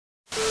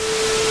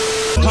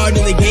hard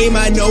in the game,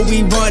 I know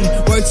we run.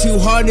 Work too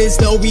hard,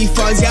 there's no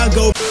refunds, y'all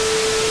go.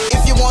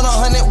 If you want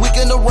 100, we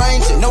can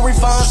arrange it. No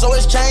refunds, so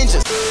it's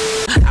changes.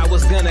 I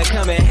was gonna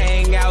come and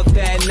hang out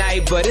that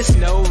night, but it's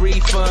no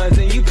refunds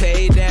and you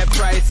paid that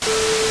price.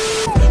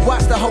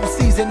 Watch the whole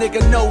season,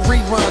 nigga, no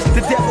reruns.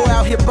 The devil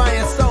out here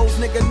buying souls,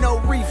 nigga, no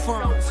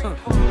refunds.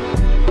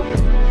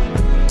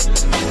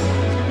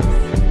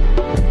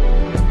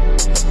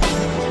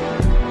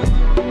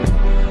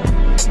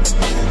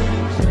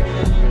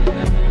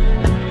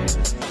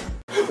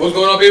 What's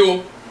going on,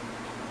 people?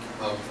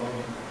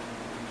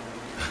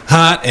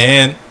 Hot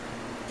and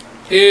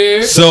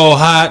here. So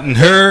hot and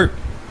hurt.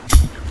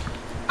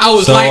 I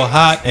was so like,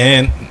 hot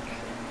and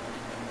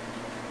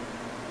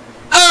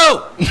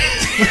oh.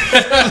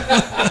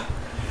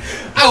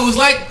 I was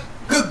like,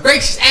 good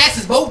gracious, ass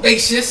is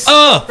bodacious.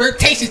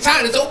 Flirtatious,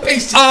 time is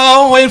opacious.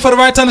 Oh, waiting for the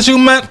right time to shoot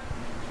my.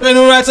 Waiting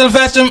for the right time to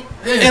fetch him.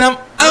 And I'm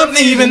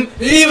leaving.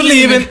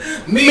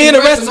 Me and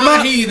the rest of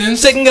my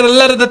heathens. Shaking at a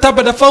letter at the top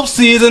of the 4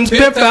 seasons.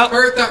 Pimp out,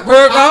 work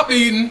out,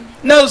 eating.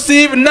 no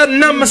deceiving,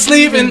 nothing on my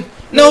sleeving.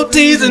 No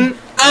teasing.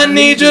 I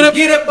need you to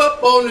get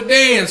up on the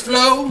dance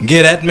floor.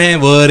 Get that man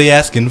what he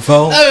asking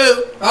for.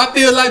 Oh, I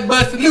feel like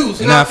busting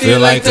loose, and I feel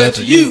like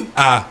touching you.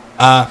 And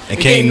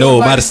can't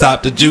nobody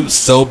stop the juice.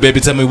 So baby,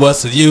 tell me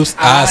what's the use?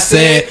 I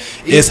said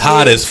it's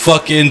hot as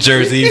fucking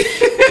Jersey.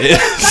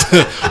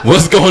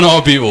 What's going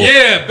on, people?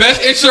 Yeah,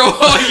 best intro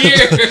all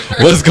year.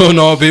 What's going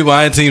on, people?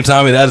 I ain't Team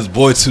Tommy. That is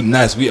Boy Too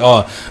Nice. We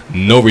are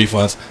No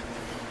Refunds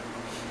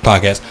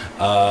podcast.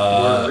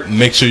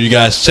 Make sure you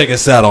guys check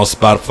us out on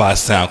Spotify,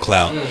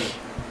 SoundCloud,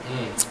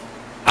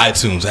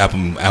 iTunes,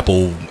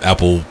 Apple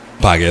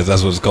Podcasts.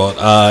 That's what it's called.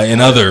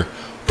 And other,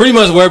 pretty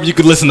much wherever you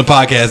could listen to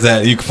podcasts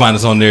at, you can find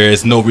us on there.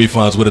 It's No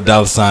Refunds with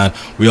a $sign.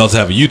 We also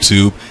have a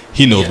YouTube.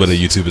 He knows where the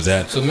YouTube is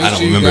at. So make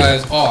sure you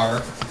guys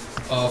are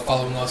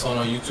following us on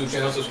our YouTube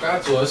channel.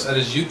 Subscribe to us. That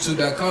is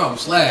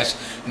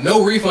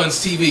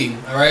youtube.com/NoRefundsTV.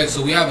 All right.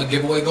 So we have a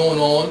giveaway going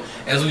on,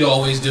 as we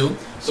always do.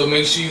 So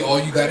make sure all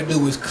you got to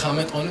do is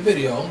comment on the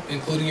video,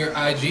 including your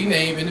IG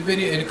name in the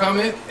video, in the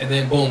comment, and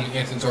then boom, you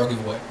enter into our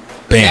giveaway.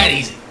 Bam. That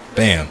easy.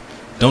 Bam.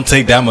 Don't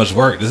take that much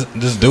work.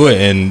 Just do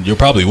it, and you'll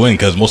probably win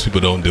because most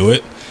people don't do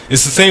it.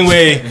 It's the same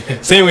way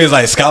as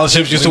like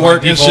scholarships used to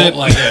work and shit.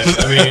 Like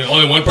that. I mean,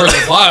 only one person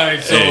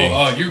applied, so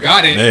you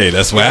got it. Hey,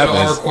 that's what happens.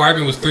 Our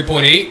requirement was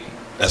 3.8.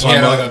 That's why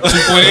I'm like a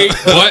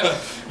 2.8, but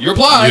you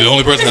applied. You're the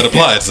only person that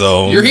applied,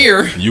 so you're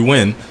here. You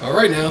win. All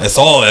right now. That's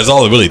all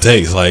it really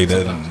takes. Like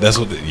that's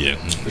what.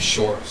 For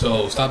sure.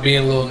 So stop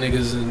being little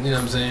niggas, and you know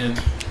what I'm saying.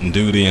 And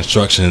do the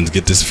instructions.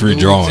 Get this free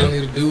drawing. Tell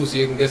you to do so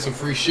you can get some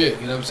free shit.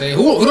 You know what I'm saying?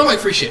 Who don't like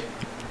free shit?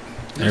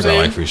 You know Everybody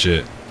like free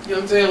shit. You know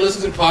what I'm saying?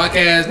 Listen to the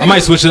podcast. I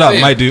might switch it up. I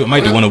might do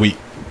one a week.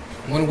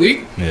 1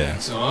 week? Yeah.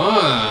 So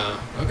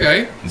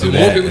okay. So do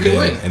more that, people can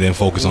win. And then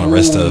focus on the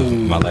rest of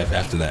my life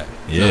after that.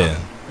 Yeah.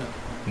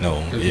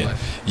 No. Yeah.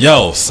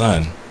 Yo,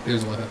 son.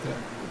 There's one after that.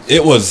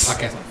 It was.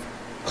 Podcast life.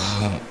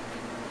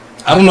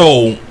 I don't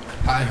know.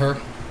 Hot in her.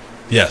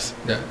 Yes.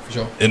 Yeah, for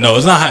sure. No,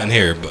 it's not hot in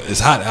here, but it's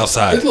hot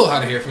outside. It's a little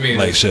hot in here for me.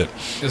 Like shit.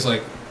 It's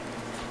like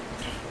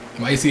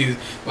my AC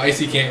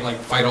can't like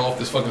fight off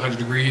this fucking 100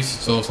 degrees,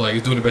 so it's like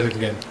it's doing the best it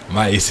can.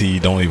 My AC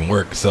don't even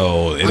work,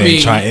 so it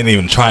ain't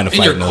even trying to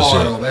fight no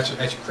shit. Though, that's your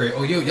crib.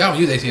 Oh, y'all don't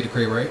use AC at the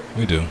crib, right?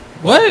 We do.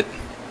 What?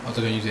 I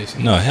thought you use AC.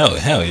 No, hell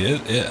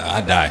yeah.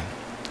 I die.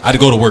 I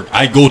go to work.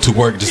 I go to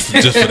work just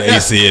for the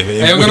AC.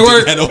 Hey, I'm going to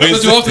work. No,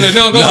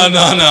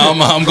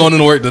 I'm going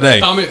to work today.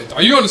 Tommy,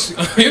 are you on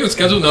the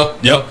schedule? No.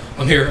 Yep.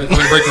 I'm here in the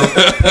break room.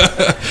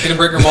 In the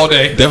break room all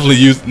day. Definitely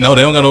use. No,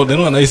 they don't got no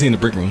AC in the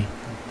break room.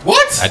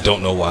 What? I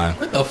don't know why.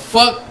 What the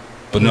fuck?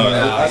 But no,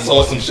 I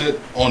saw some shit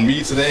on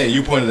me today, and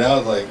you pointed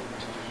out like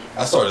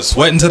I started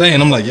sweating today,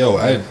 and I'm like, yo,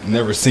 I've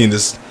never seen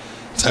this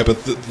type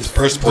of this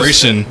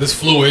perspiration, this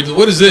fluid.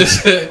 What is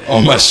this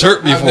on my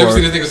shirt before? I've never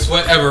seen a nigga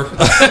sweat ever.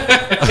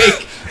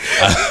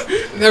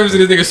 Never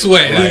seen a nigga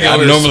sweat. Like,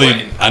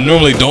 I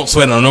normally don't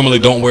sweat, and I normally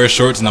don't wear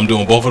shorts, and I'm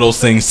doing both of those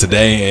things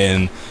today.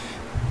 And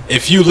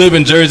if you live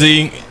in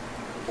Jersey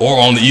or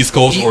on the East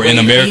Coast or in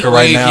America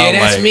right now, yeah,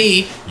 that's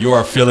me. You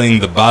are feeling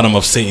the bottom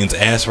of Satan's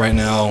ass right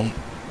now.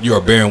 You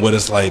are bearing with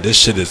us. Like, this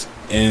shit is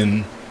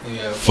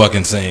fucking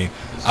insane.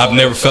 I've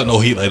never felt no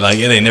heat like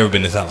it ain't never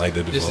been this hot like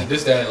that before.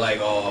 This that like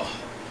you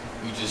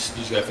just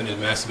got finished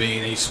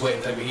masturbating and you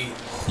sweating type of heat.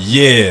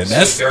 Yeah,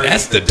 that's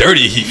the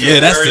dirty heat.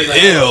 Yeah, that's the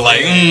ill.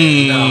 Like,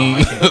 no,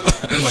 I can't.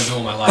 What am I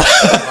doing with my life?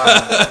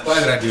 Why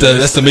did I do this?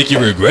 That's to make you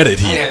regret it.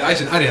 Heat. I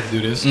didn't have to do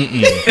this. Like,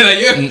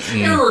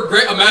 you ever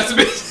regret a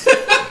masturbation?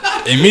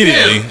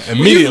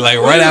 Immediately, like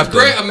right after.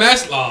 Regret a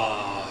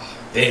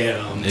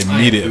damn.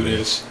 Immediately. I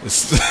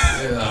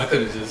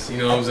could have just, you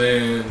know what I'm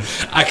saying?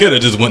 I could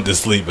have just went to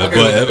sleep, but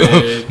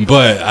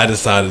I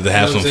decided to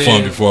have some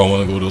fun before I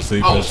want to go to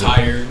sleep. I was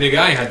tired, nigga.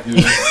 I ain't had to do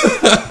this.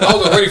 I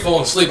was already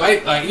falling asleep.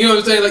 You know what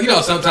I'm saying? Like, you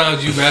know,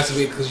 sometimes you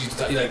masturbate because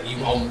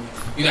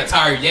you're not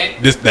tired yet.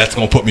 That's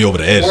gonna put me over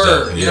the edge.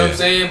 You know what I'm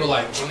saying? But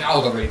like, I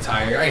was already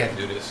tired. I ain't had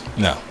to do this.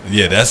 No,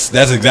 yeah, that's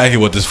exactly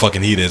what this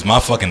fucking heat is. My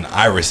fucking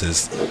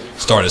irises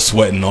started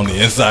sweating on the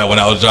inside when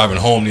I was driving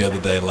home the other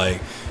day. Like,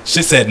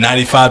 Shit said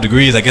 95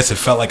 degrees. I guess it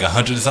felt like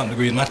 100 and something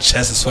degrees. My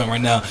chest is sweating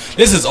right now.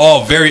 This is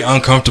all very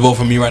uncomfortable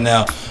for me right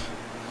now.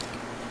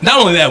 Not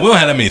only that, we don't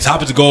have that many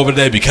topics to go over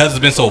today because it's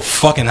been so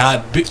fucking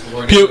hot.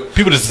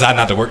 People just decide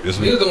not to work this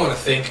week. Niggas don't want to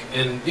think,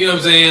 and you know what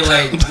I'm saying?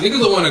 Like, niggas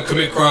don't want to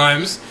commit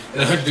crimes at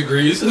 100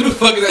 degrees. Who the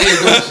fuck is out here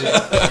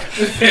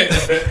doing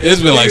shit?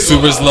 It's been like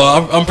super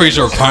slow. I'm pretty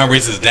sure crime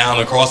rates is down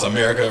across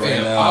America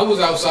right now. I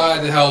was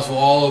outside the house for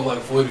all of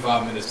like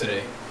 45 minutes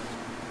today.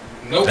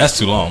 Nope. That's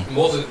too long.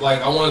 Most of,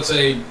 like, I want to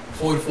say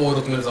 44 of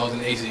those minutes I was in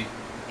AC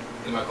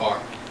in my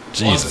car.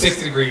 Jesus. On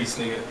 60 degrees,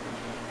 nigga.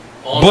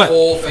 On But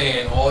full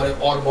fan, all the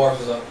bars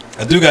was up.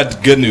 I do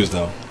got good news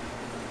though.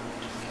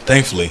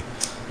 Thankfully,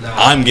 Nah.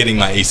 I'm getting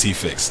my AC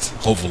fixed.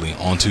 Hopefully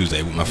on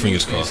Tuesday with my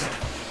fingers crossed.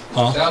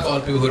 Huh? Shout out to all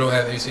the people who don't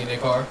have AC in their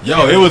car.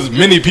 Yo, it was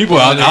many people.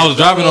 I was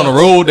driving on the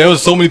road. There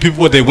was so many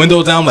people with their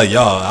windows down. I'm like,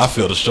 y'all, I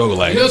feel the struggle.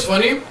 Like, You know what's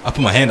funny? I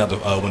put my hand out the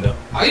window.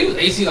 I use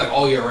AC like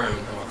all year round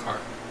in my car.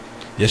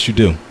 Yes, you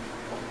do.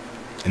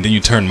 And then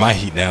you turn my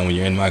heat down when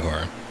you're in my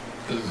car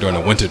 'Cause it's during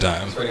the hot. winter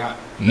time. It's pretty hot.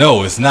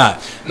 No, it's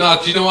not. No,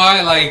 'cause you know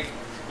why? Like,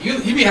 you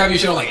be having your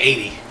shit on like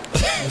 80.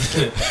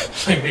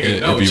 Like, nigga,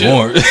 It'd no, be chill.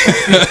 warm.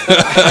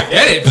 I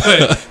get it,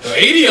 but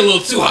 80 a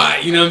little too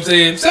hot. You know what I'm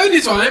saying? 70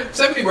 is fine.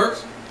 70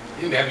 works.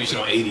 You be having your shit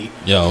on 80.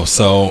 Yo,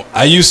 so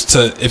I used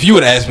to. If you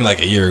would ask me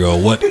like a year ago,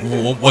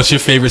 what's your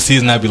favorite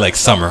season? I'd be like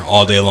summer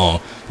all day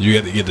long.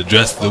 You get to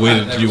dress the way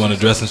that you want to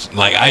dress. And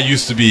like I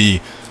used to be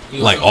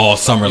like all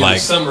summer, like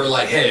summer,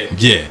 like head.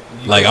 yeah.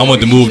 Like I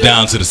wanted to move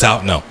down to the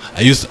south. No,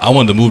 I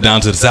wanted to move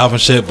down to the south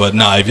and shit. But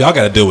nah, if y'all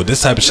got to deal with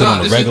this type of shit on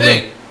the this is regular,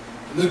 thing.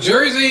 New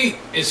Jersey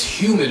is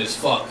humid as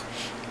fuck.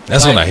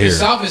 that's like, what I hear. The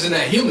South isn't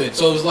that humid,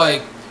 so it's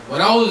like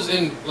when I was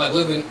in like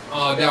living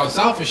down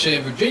south and shit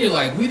in Virginia,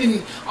 like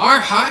our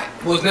hot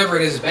was never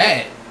this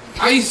bad.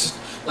 I used to,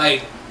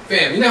 like,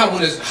 fam, you know how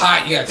when it's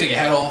hot you gotta take your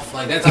hat off,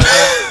 like that's how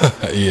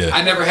hot. Yeah.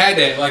 I never had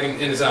that like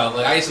in the South.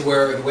 Like I used to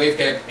wear the wave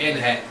cap and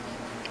the hat.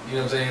 You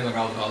know what I'm saying? Like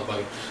I was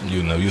bugging.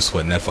 You know, you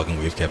sweating that fucking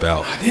wave cap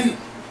out. I didn't.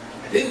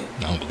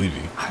 I don't believe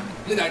you. I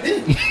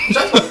didn't.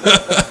 Trust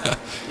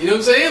me. You know what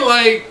I'm saying?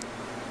 Like,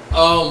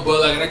 but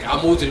like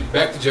I moved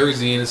back to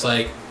Jersey and it's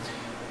like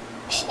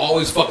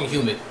always fucking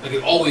humid. Like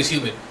it's always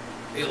humid.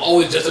 It's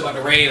always just about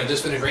to rain or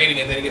just finished raining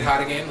and then it get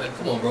hot again. Like,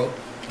 come on, bro.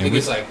 I think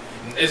it's like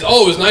it's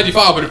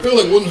 95, but it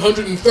feels like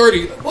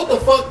 130. What the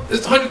fuck?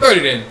 It's 130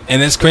 then.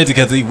 And it's crazy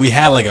because we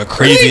had like a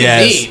crazy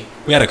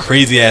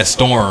ass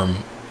storm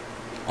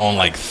on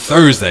like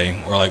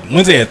Thursday or like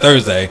Wednesday and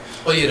Thursday.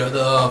 Oh yeah,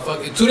 the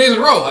fucking 2 days in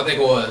a row I think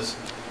it was.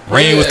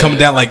 Rain was coming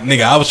down like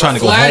nigga. I was trying to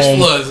go Flash home.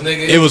 floods,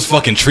 nigga. It was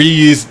fucking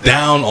trees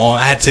down on.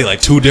 I had to take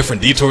like 2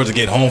 different detours to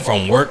get home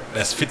from work.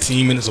 That's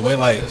 15 minutes away.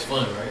 Like, it's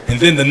fun, right? and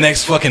then the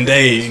next fucking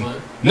day. It's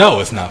fun. No,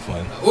 it's not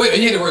fun. Wait,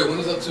 and you had to roll your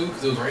windows up too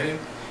because it was raining.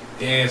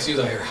 Damn, she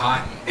was out here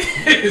hot.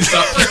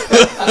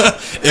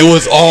 It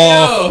was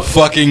all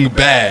fucking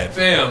bad.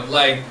 Fam,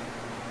 like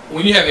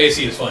when you have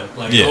AC, it's fun.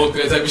 Like going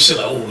through that type of shit.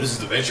 Like, oh, this is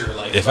the adventure.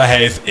 Like, if I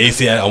had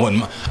AC, I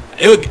wouldn't.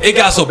 It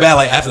got so bad.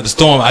 Like after the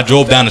storm, I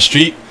drove down the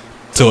street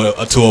to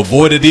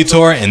avoid a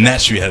detour, and that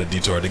street had a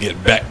detour to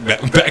get back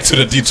to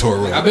the detour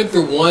road. I've been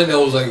through one that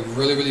was like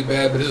really really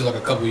bad, but this is like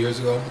a couple years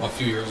ago, a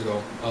few years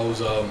ago. I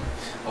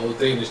was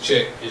dating this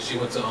chick, and she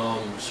went to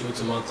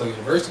Montclair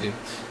University,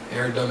 and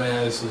her dumb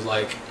ass was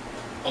like,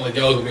 I'm like,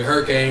 yo, it's gonna be a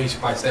hurricane. She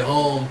probably stay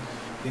home.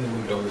 You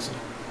know, don't listen.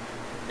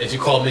 And she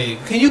called me,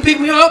 can you pick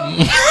me up?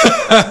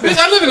 Bitch,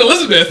 I live in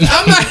Elizabeth.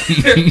 I'm not.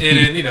 And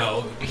then, you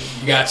know,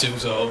 you got to.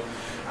 So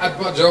I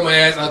drove my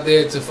ass out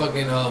there to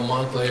fucking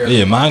Montclair.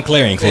 Yeah,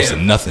 Montclair ain't close to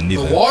nothing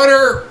neither. The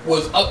water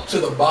was up to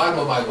the bottom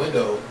of my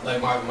window,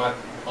 like on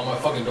my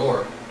fucking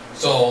door.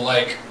 So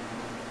like,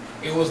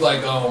 it was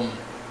like I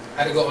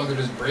had to go under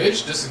this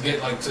bridge just to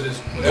get like to this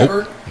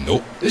whatever.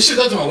 Nope. This shit's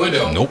up to my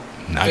window. Nope.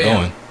 Not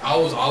going.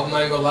 I'm not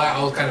even gonna lie.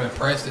 I was kind of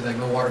impressed that like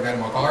no water got in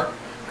my car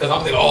because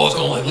I'm thinking, oh, it's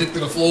gonna like leak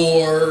through the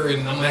floor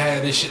and I'm gonna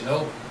have this shit.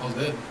 No, I was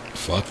good.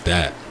 Fuck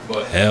that.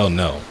 But hell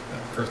no.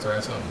 Cursed her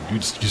ass out.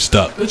 You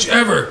stuck. Don't you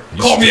ever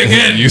call me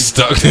again? You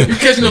stuck. You're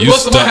catching a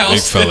bus to my house,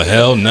 big fella.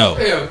 Hell no.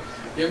 Damn.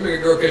 You ever make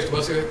a girl catch the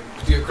bus to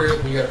your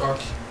crib when you got a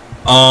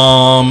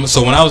car?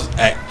 So when I was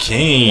at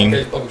King,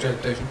 public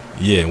transportation.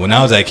 Yeah, when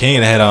I was at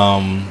King, I had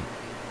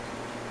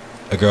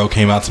a girl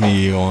came out to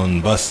me on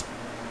the bus.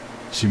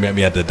 She met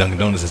me at the Dunkin'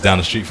 Donuts that's down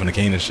the street from the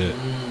Cane and shit.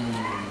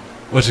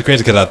 Which is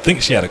crazy because I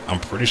think I'm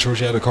pretty sure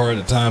she had a car at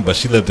the time, but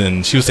she was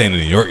staying in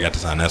New York at the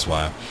time, that's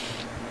why.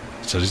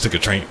 So she took a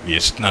train,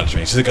 not a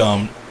train, she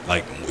took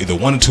like either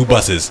 1 or 2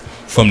 buses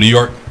from New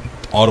York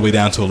all the way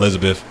down to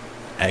Elizabeth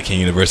at King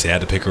University. I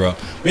had to pick her up.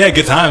 We had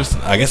good times.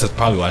 I guess that's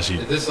probably why she...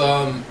 Is this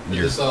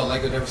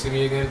like you'll never see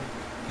me again?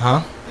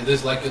 Huh? Is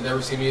this like you'll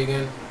never see me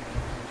again?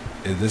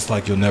 Is this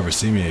like you'll never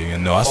see me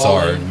again? No, I saw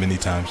her many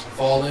times.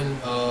 Fallen,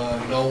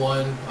 No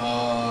One,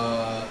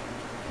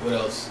 what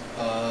else?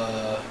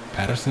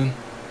 Patterson?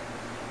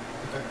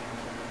 Okay.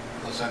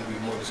 I was trying to be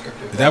more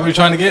descriptive. Is that what you're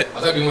trying to get? I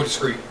was trying to be more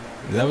discreet.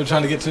 Is that what you're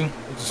trying to get to?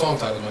 What's the song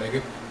title, my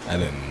nigga? I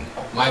didn't.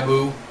 My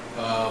Boo,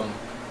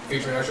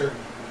 featuring Usher.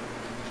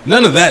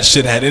 None of that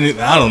shit had any.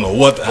 I don't know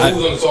what. Who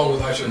was on the song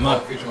with I Should my,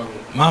 Feature Michael?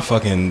 my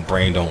fucking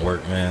brain don't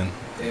work, man.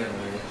 Damn,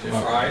 man. Shit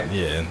fried.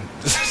 Yeah.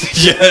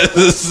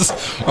 Yes.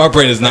 My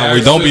brain is not.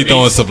 We don't be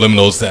throwing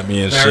subliminals at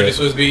me and Married to shit.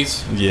 Swiss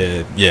Beats.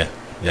 Yeah. Yeah.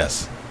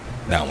 Yes.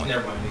 That one.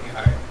 Never mind, nigga.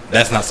 All right.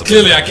 That's not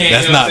subliminal. Clearly, I can't.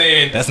 That's You know not. what I'm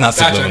saying? That's not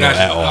Gotcha, subliminal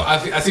gotcha. at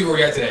all. I see where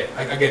we're at today.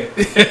 I get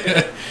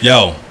it.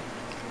 Yo,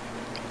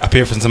 I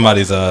appeared for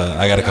somebody's.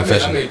 I got a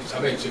confession. I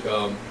made chick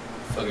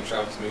fucking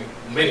Travis me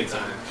many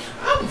times.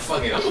 I'm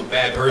a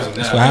bad person.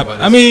 That's what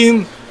happened. I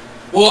mean,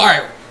 well, all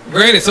right.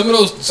 Granted, some of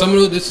those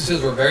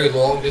distances were very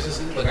long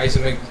distances. Like I used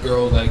to make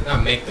girls like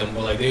not make them,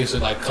 but like they used to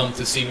like come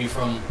to see me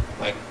from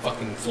like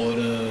fucking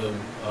Florida,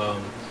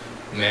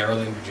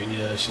 Maryland,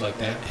 Virginia, shit like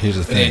that. Here's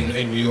the thing.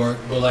 In New York,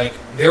 but like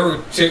there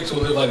were chicks who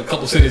lived like a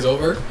couple cities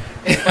over,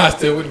 and I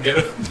still wouldn't get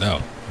them.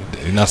 no,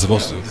 you're not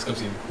supposed to. Just come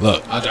see me.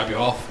 Look, I'll drop you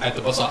off at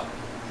the bus stop.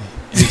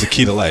 here's the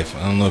key to life.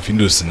 I don't know if you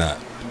knew this or not.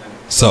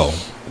 So,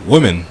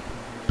 women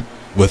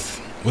with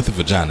a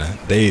vagina,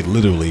 they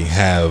literally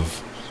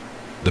have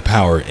the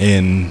power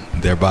in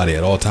their body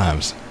at all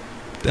times.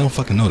 They don't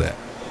fucking know that.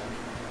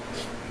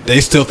 They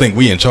still think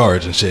we in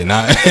charge and shit, and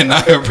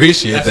I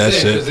appreciate that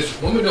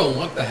shit. Women don't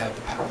want to have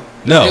the power.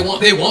 No,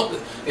 they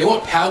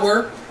want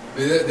power.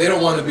 But they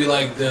don't want to be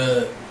like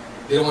they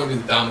don't want to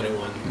be the dominant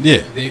one.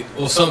 Yeah.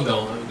 Well, some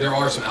don't. There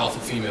are some alpha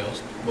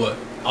females, but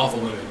alpha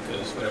women,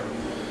 because whatever.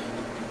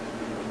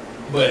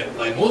 But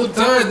like most of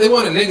the time, they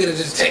want a nigga to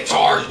just take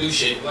charge, do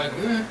shit. Like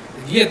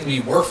you have to be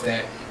worth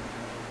that.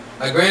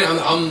 Like,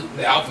 granted, I'm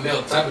the alpha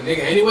male type of nigga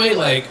anyway.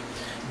 Like,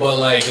 but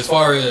like as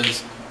far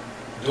as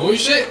doing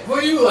shit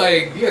for you,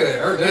 like you gotta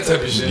earn that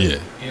type of shit. Yeah.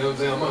 You know what I'm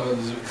saying? I'm not gonna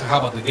just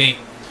hop out the gate.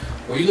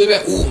 Where you live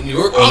at? Ooh, New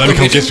York. oh, let me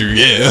come get you.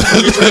 Yeah,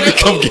 let me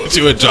come get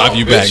you and drive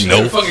you back.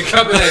 No, fucking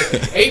coming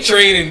at A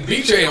train and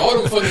B train, all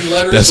them fucking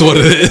letters. that's what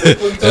it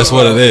is. That's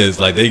what it is.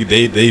 Like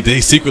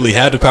they secretly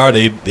have the power.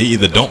 They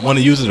either don't want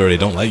to use it or they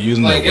don't like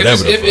using like it. Or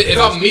whatever. If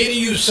I'm meeting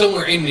you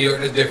somewhere in New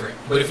York, that's different.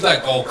 But if it's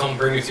like, oh, come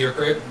bring me to your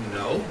crib,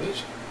 no,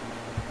 bitch.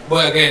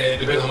 But again, it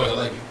depends on how much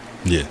I like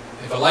you. Yeah.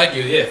 If I like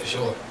you, yeah, for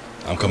sure.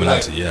 I'm coming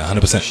out to you. Yeah, 100%.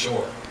 For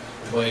sure.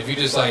 But if you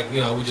just like, we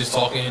just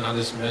talking, I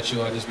just met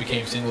you, I just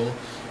became single.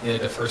 Yeah,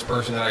 the first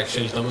person that I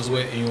exchanged numbers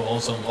with, and you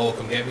on some, oh,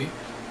 come get me?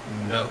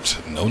 No.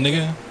 No,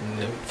 nigga?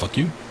 No. Fuck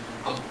you.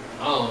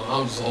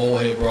 I'm just old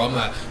head, bro. I'm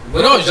not.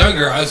 When I was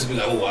younger, I used to be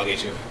like, oh, I'll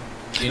get you.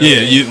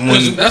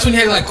 That's when you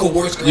had like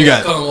coerced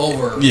girls come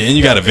over. Yeah, and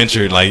you got to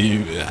venture, like,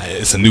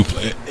 it's a new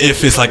place.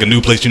 If it's like a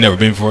new place you've never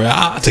been before,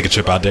 I'll take a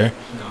trip out there.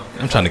 No.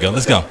 I'm trying to go.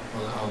 Let's go. I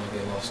don't want to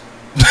get lost.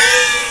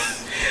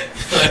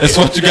 That's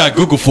what you got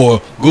Google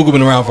for. Google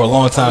been around for a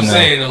long time now. I'm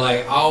saying,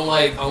 like, I don't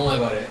like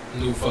about that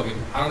new fucking.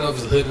 I don't know if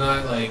it's a hood or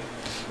not. Like,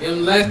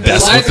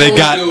 that's what they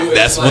got.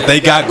 That's what they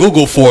got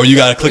Google for. You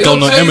gotta click on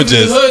the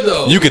images.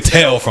 You can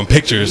tell from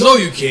pictures. No,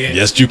 you can't.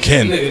 Yes, you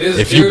can. Nigga,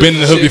 if you've been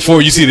in the hood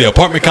before, you see the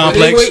apartment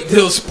complex. They wait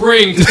till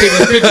spring to take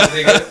the pictures,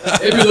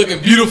 nigga. It be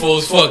looking beautiful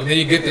as fuck. Then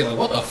you get there, like,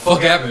 what the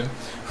fuck happened?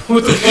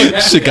 What the fuck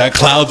happened? Shit got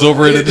clouds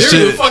over it and There's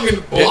shit. a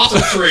fucking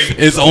blossom tree.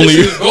 It's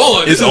only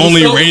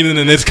raining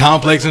in this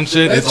complex and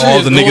shit. It's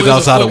all the niggas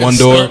outside of one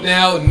door.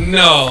 Now,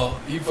 no,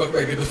 you fuck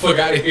back. Get the fuck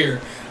out of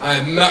here. I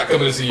am not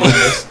coming to see you.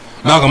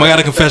 Malcolm, I got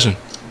a confession.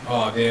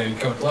 Oh damn, you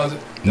come to the closet?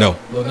 No.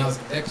 Lil Nas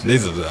X?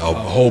 These are a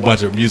whole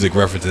bunch of music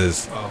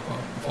references. Oh.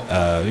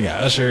 You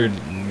got Usher,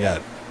 you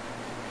got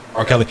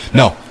R. Kelly.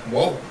 No.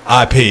 Whoa.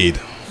 I paid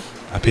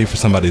for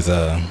somebody's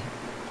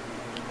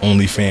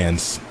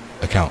OnlyFans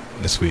account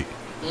this week.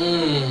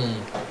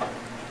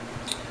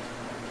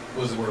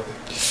 Was it worth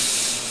it?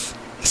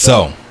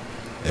 So,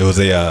 it was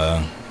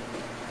an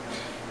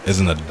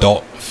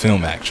adult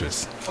film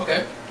actress.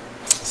 Okay.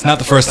 It's not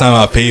the first time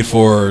I paid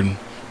for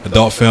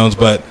adult films,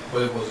 but What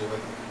was it worth it?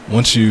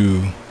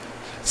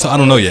 So I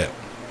don't know yet.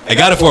 I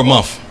got it for a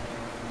month.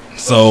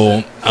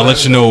 So I'll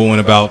let you know in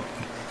about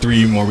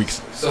 3 more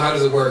weeks. So how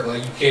does it work?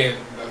 Like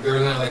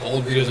there's not like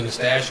old videos in the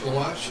stash you can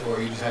watch,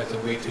 or you just have to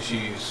wait till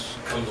she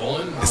comes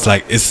on? It's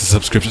like it's a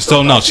subscription.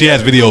 So no, she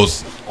has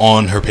videos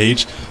on her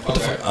page. What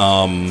the fuck?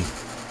 Her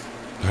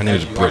name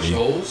is Brittany.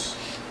 Those?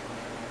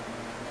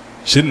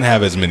 She didn't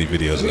have as many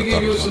videos as Let I me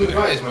thought give it you was some gonna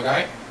be. advice, my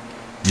guy.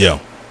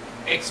 Yo,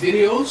 X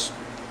videos.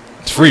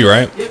 it's free,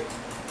 right? Yep.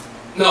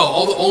 No,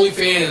 all the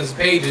OnlyFans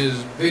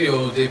pages,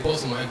 videos, they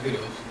post them on X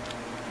videos.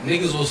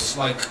 Niggas will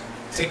like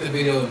take the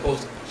video and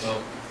post it.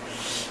 So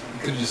you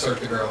could just search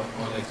the girl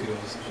on X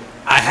videos.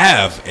 I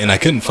have, and I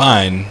couldn't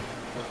find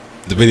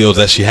the videos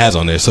that she has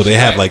on there. So they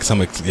have like some.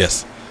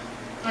 Yes.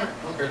 Alright,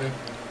 okay then.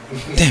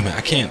 Damn it,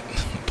 I can't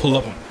pull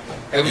up.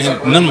 Hey,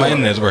 None of my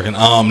internet's working.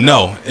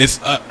 No, it's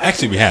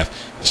actually we have.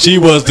 She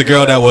was the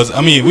girl that was. I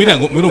mean, we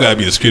don't gotta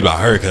be discreet about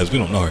her because we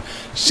don't know her.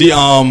 She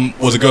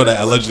was a girl that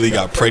allegedly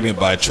got pregnant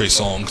by Trey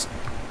Songz.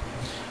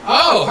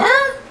 Oh,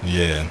 her?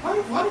 Yeah.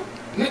 Why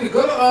nigga,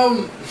 go to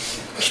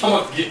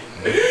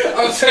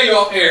I'll tell you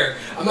off air.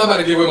 I'm not about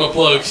to give away my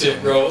plug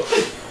shit, bro.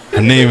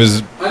 Her name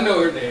is. I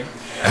know her name.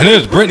 Her name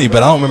is Brittany,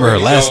 but I don't remember her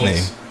last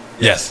Jones. name.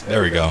 Yes,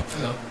 there we go.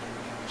 No.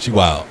 She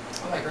wild.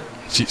 I like her.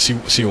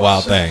 She a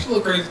wild thing. She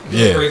look crazy.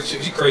 Yeah.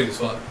 She crazy as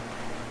fuck.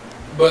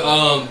 But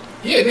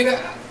Yeah, nigga,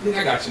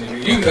 I got you, nigga.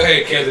 You can go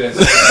ahead and cancel that.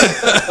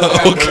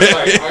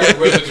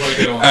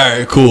 Okay. All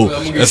right, cool.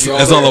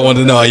 That's all I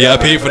wanted to know. Yeah, I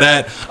paid for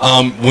that.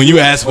 When you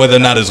asked whether or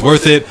not it's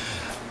worth it,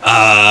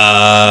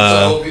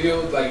 the whole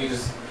video, like you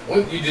just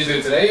did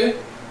it today?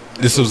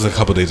 This was a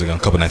couple days ago, a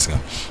couple nights ago.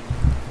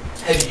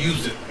 Have you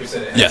used it? You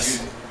said it.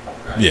 Yes.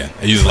 Yeah,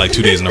 I used it like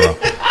 2 days in a row.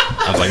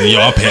 I was like, yo,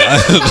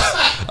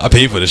 I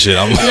paid for this shit.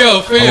 I'm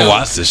gonna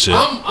watch this shit.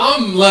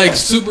 I'm like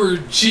super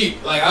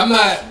cheap. Like I'm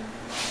not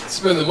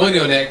spending money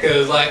on that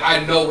because like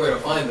I know where to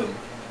find them.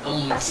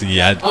 I'm a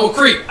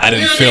creep. I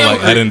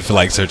didn't feel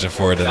like searching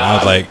for it, and I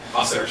was like,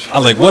 I'll search. I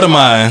was like, what am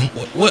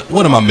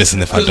I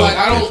missing if I don't? Like,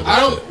 I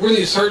don't shit?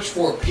 really search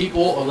for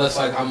people unless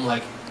like I'm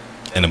like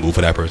in the mood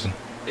for that person.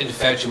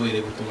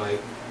 Infatuated with them, like.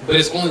 But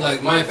it's only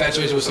like my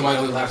infatuation with somebody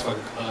only lasts for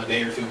like a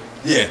day or two.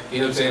 Yeah. You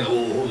know what I'm saying?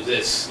 Oh, who's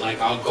this?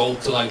 Like I'll go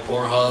to like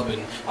Pornhub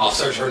and I'll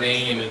search her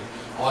name and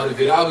all the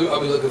video.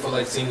 I'll be looking for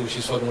like seeing if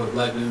she's fucking with a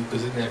black dude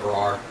because they never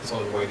are. It's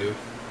always a white dude.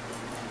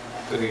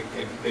 Because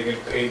they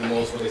get paid the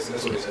most. That's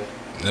what they say.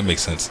 That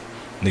makes sense.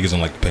 Niggas don't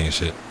like to pay and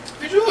shit.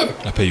 Did you look?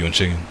 I pay you in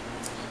chicken.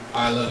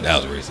 I love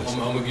that was racist. I'm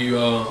gonna give you.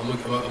 I'm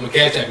gonna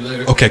cash app you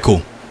later. Okay,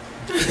 cool.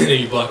 And then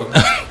you block them.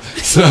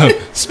 So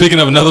speaking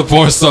of another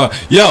porn star,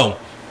 yo,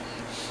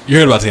 you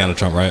heard about Teana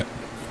Trump, right?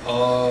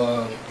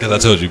 Because I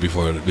told you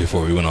before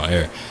we went on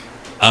air.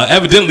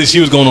 Evidently, she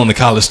was going on the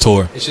college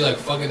tour. Is she like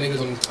fucking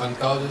niggas on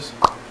colleges?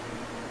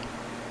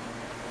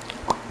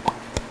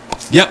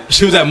 Yep,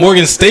 she was at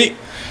Morgan State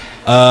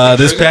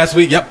this past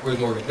week. Yep. Where's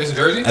Morgan? This in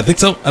Jersey? I think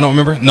so. I don't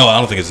remember. No, I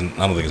don't think it's in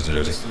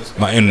Jersey.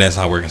 My internet's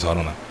not working, so I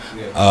don't know.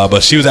 Yeah.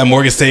 But she was at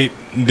Morgan State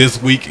this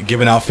week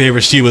giving out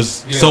favors. She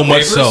was so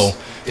much so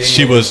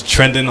she was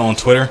trending on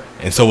Twitter,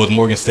 and so was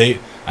Morgan State.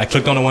 I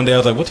clicked on it one day. I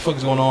was like, "What the fuck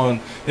is going on?"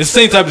 It's the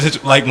same type of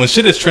situation. Like when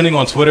shit is trending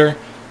on Twitter,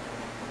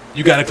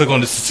 you gotta click on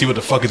this to see what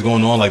the fuck is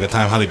going on. Like the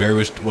time Halle Berry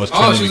was trending.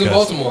 Oh, she was in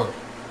Baltimore.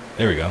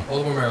 There we go.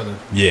 Baltimore, Maryland.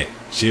 Yeah,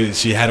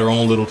 she had her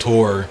own little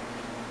tour,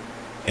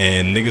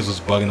 and niggas was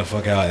bugging the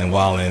fuck out and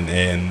wilding.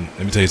 And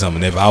let me tell you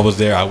something. If I was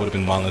there, I would have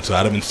been wilding too.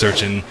 I'd have been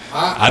searching.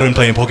 I'd have been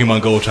playing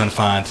Pokemon Go trying to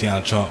find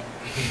Teana Trump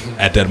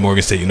at that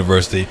Morgan State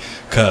University.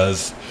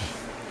 Cause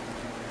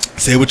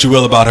say what you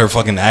will about her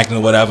fucking acting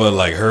or whatever,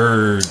 like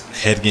her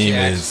head game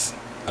is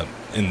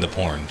in the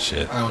porn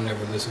shit. I don't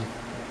never listen.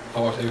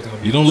 I watch everything.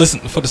 You don't listen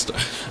for the story?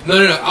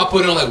 No. I'll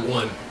put it on like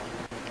one.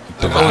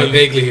 I only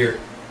vaguely hear.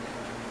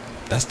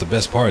 That's the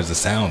best part is the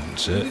sound and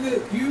shit.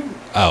 You.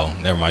 Oh,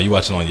 never mind. You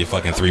watching on your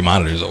fucking 3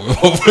 monitors over there.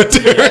 I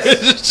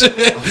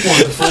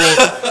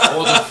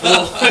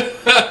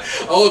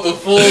want the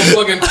full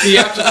fucking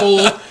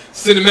theatrical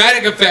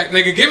cinematic effect,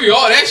 nigga. Give me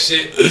all that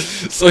shit.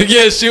 So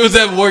yeah, she was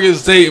at Morgan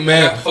State,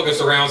 man. Fucking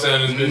surround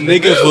sound.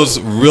 Niggas was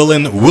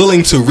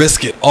willing to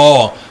risk it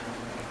all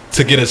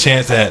to get a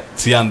chance at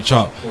Teana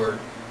Trump. Word.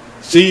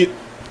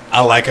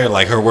 I like her.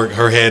 Like her work,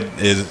 her head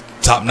is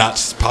top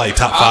notch. Probably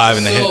top 5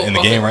 in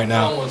the game right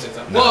now. I don't want to say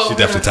top. No, she's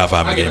definitely top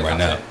 5 in the game right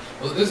now.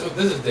 Well, this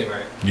is the thing,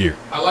 right? Yeah.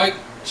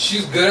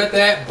 She's good at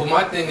that, but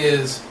my thing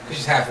is because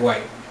she's half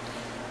white,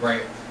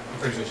 right? I'm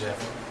pretty sure she's half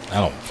white.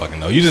 I don't fucking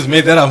know. You just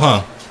made that up,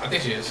 huh? I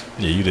think she is.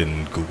 Yeah, you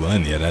didn't Google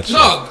any of that shit.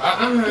 No,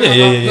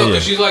 yeah.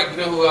 Because she's like, you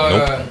know who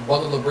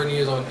Butler LaBrittany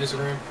is on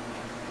Instagram?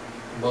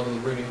 Butler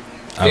LaBrittany.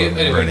 I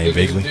remember her name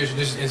vaguely.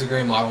 This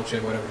Instagram model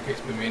chick, whatever the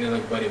case may be. And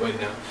like buddy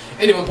now.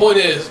 Anyway, my point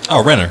is.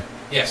 Oh, Renner.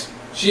 Yes,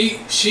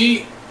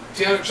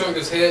 Teana Trump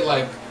is head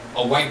like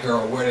a white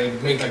girl where they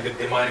make like the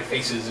demonic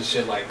faces and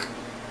shit. Like,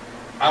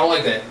 I don't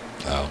like that.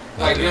 Oh.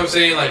 Like, you know what I'm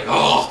saying? Like,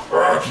 oh,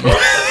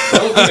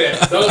 don't do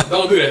that.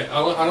 Don't do that. I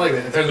don't like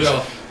that. It turns me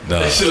off. No.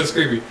 That shit looks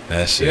creepy.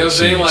 That shit. You know what I'm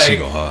saying? Like, she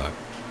go hard.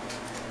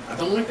 I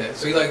don't like that.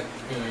 So you like,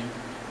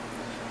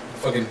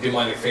 fucking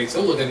demonic face.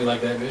 Don't look at me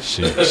like that, bitch.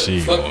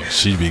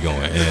 She be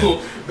going in.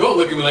 Don't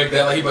look at me like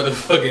that. Like he about to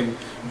fucking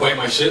bite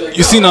my shit. Like,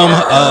 you seen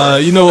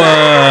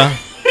Aaliyah?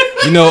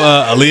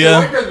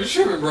 White girls be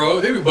tripping,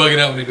 bro. They be bugging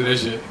out when they do that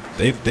shit.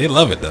 They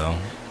love it though.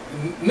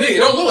 Nigga,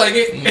 don't look like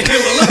it.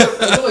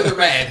 They look like they're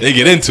bad. They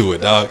get into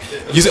it, dog.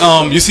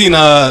 You seen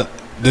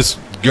this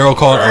girl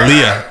called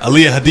Aaliyah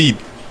Hadid?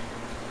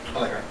 I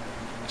like her.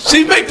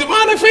 She make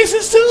demonic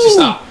faces too. She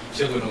stop.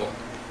 She'll do no more.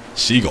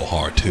 She go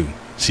hard too.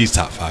 She's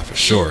top 5 for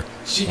sure.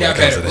 She got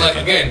better. Like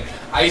again,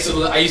 I used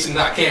to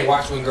not can't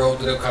watch when girls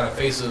do them kind of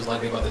faces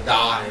like they about to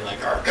die and like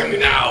come me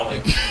now.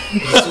 Like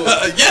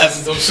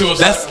yes,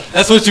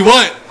 that's what you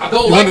want. I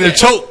don't you like wanted that.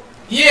 To choke.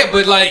 Yeah,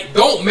 but like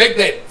don't make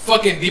that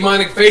fucking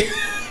demonic face.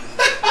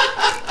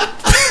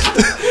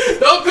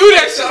 Don't do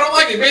that shit. I don't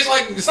like it, bitch.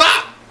 Like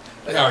stop.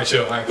 Like, all right,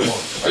 chill. All right, come on.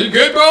 Are you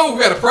good, bro? We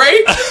gotta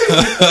pray.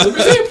 Let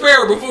me say a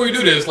prayer before we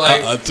do this.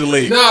 Like too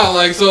late. Nah,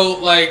 like so,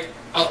 like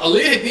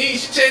Aaliyah Hadid,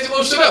 she changed a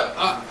little shit up.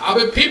 I've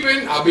been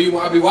peeping. I'll be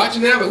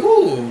watching now. But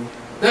ooh,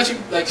 now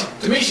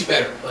to me she's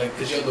better. Like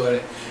cause she'll do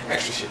that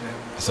extra shit now.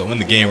 So in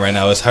the game right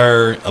now, it's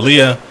her,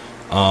 Aaliyah.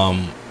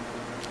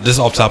 Just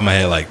off the top of my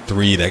head, like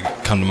 3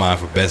 that come to mind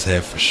for best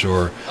head for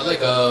sure. I like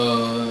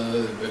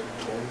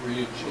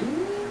Victoria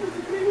June. I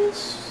think her name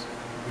is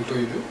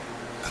Victoria June.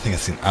 I think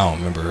I don't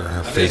remember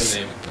her face.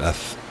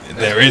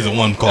 There is a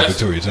one called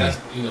Victoria June.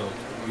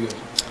 You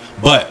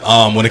But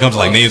when it comes to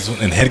like names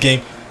in the head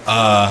game,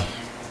 well,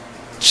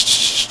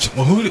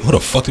 who the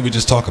fuck did we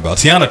just talk about?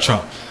 Teana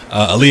Trump,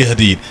 Aaliyah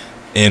Hadid,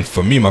 and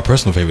for me, my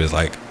personal favorite is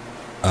like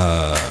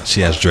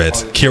she has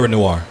dreads. Kira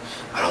Noir.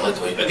 I don't like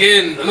the way.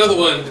 Again, another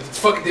one.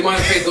 Fucking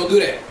demonic face. Don't do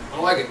that. I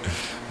don't like it.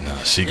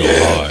 Nah, she go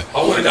hard.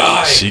 I want to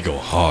die. She go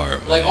hard.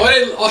 Man. Like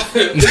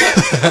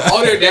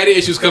all their daddy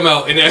issues come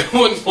out in that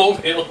one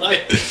moment.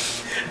 Like,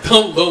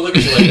 don't look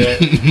at you like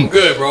that. I'm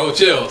good, bro.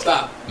 Chill.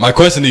 Stop. My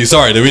question to you.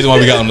 Sorry, the reason why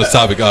we got on this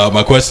topic.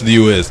 My question to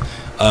you is,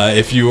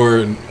 if you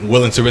were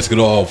willing to risk it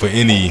all for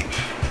any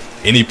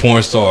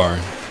porn star.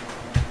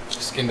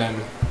 Skin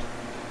Diamond.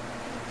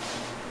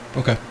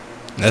 Okay,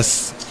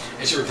 that's.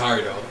 And she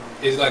retired though.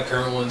 Is like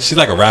current one. She's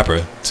like a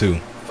rapper too,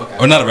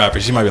 or not a rapper.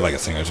 She might be like a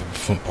singer,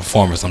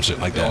 performer, some shit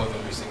like that.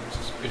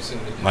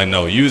 Like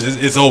no,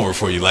 it's over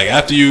for you. Like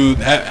after you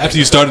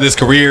started this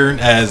career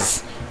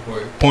as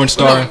porn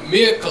star. No,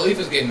 Mia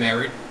Khalifa's getting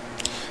married.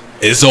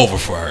 It's over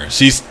for her.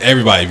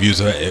 Everybody views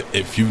her.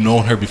 If you've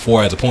known her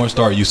before as a porn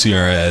star, you see her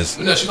as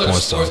no. She's like porn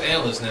a sports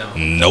analyst now.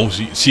 No,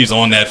 she's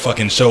on that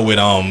fucking show with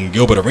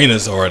Gilbert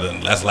Arenas, or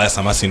that's the last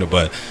time I seen her.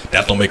 But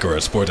that don't make her a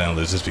sports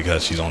analyst just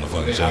because she's on the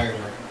fucking show.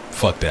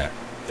 Fuck that.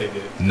 They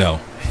did. No,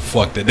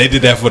 fuck that. They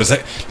did that for the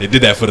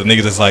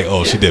niggas that's like,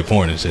 oh, she did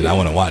porn and shit. I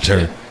want to watch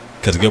her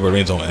because Gilbert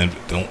Arenas don't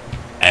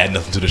add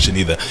nothing to the shit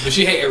either. But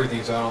she hate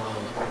everything, so I don't know.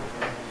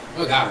 Oh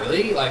my god,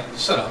 really? Like,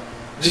 shut up.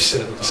 Just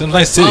shut up. Some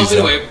nice titties.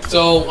 Anyway,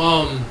 so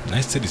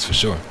nice titties for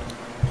sure.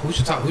 Who's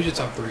your top 3,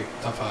 top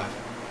 5?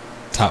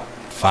 Top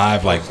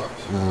 5, like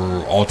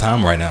all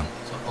time right now.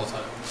 All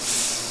time.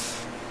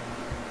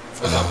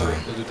 Top 3.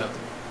 Let's do top 3.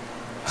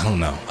 I don't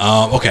know.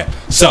 Okay,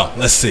 so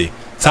let's see.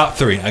 Top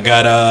 3. I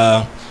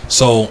got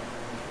so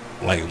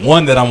like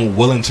one that I'm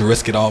willing to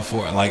risk it all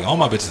for. Like all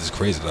my bitches is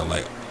crazy though.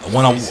 Like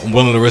one I'm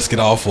willing to risk it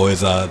all for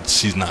is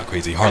she's not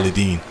crazy. Harley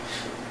Dean.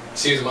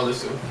 She's on my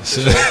list too.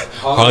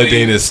 Harley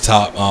Dean is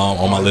top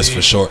on my list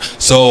for sure.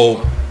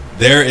 So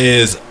there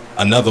is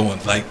another one.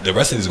 Like the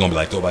rest of these is gonna be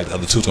like throwbacks. The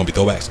other two is gonna be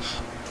throwbacks.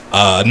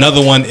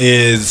 Another one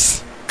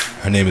is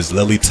her name is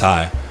Lily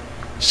Tai.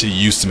 She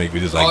used to make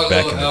videos like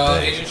back in the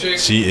day. Asian chick?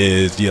 She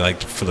is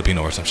like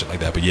Filipino or some shit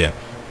like that. But yeah,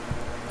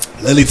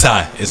 Lily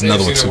Tai is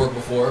another one too. Work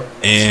before.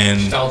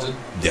 And she's talented.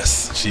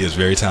 Yes, she is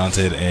very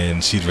talented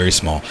and she's very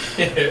small.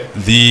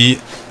 The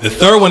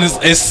third one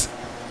is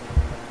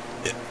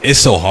it's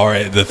so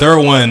hard. The third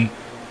one,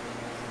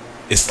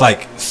 it's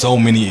like so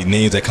many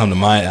names that come to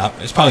mind.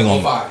 It's probably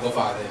gonna go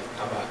five then.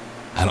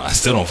 How about? I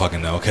still don't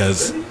fucking know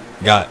because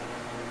got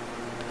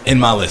in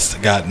my list.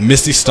 I got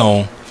Misty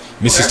Stone.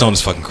 Misty Stone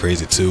is fucking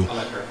crazy too. I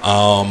like her.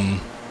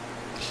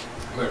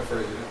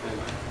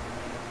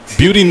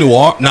 Beauty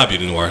Noir, not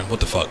Beauty Noir. What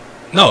the fuck?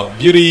 No,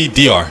 Beauty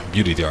DR.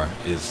 Beauty DR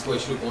is.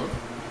 Wait, she was born?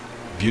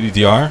 Beauty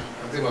DR. I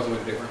think about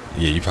something different.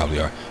 Yeah, you probably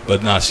are.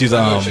 But nah, she's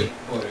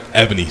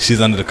Ebony.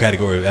 She's under the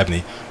category of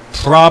Ebony.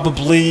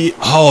 Probably.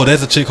 Oh,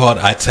 there's a chick called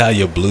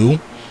Italia Blue.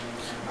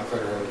 I've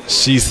heard of her before.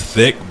 She's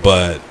thick,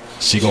 but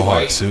she go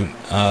hard too.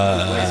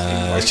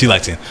 She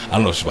light skin. I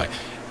don't know if she's white.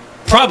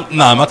 Probably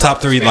nah. My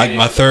top 3, like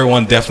my third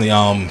one, definitely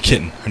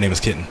Kitten. Her name is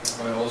Kitten.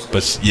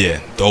 But yeah,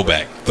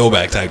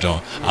 throwback type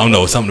John. I don't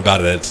know, something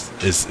about it that's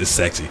is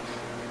sexy.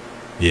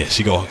 Yeah,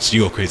 she go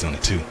crazy on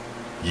it too.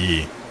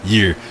 Yeah,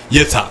 your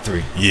top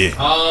 3. Yeah.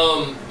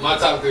 My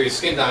top 3 is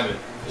Skin Diamond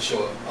for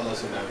sure. I love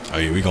Skin Diamond. Oh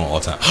yeah, we going all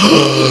time.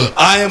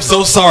 I am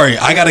so sorry.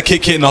 I gotta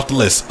kick Kitten off the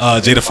list.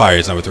 Jada Fire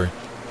is number 3.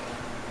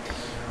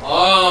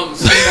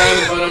 Skin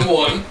Diamond is my number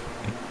 1.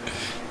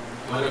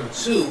 My number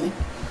 2,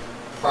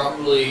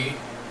 probably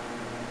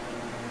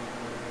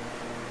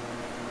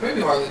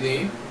maybe Harley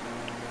Dean.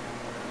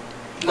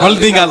 Harley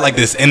Dean got like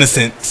this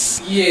innocence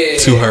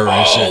to her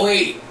and shit. Oh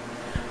wait,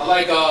 I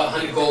like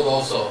Honey Gold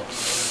also.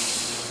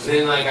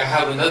 Then like I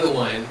have another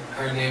one.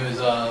 Her name is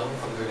what the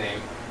fuck is her name?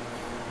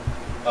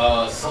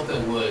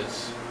 Something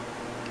Woods.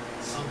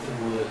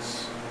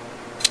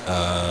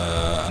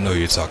 I know who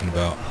you're talking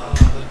about.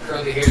 The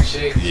curly hair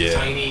chick. Yeah.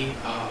 Tiny.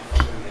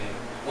 Fuck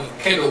her name.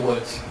 Kendall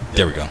Woods.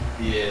 There we go.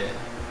 Yeah.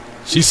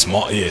 She's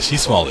small. Yeah,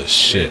 she's small as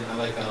shit. I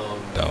like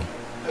Though.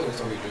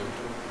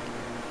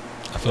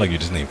 I feel like you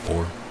just named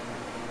 4.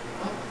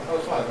 That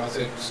was 5. I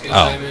said Skin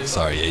Diamond.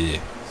 Sorry.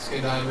 Yeah.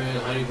 Skin Diamond,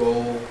 Honey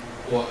Gold.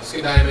 Well,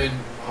 Skin Diamond,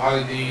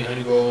 Harley Dean,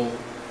 Honey Gold,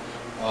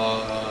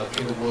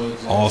 Kendall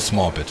Woods. All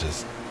small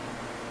bitches.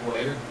 Well,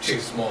 every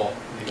chick's small.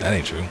 That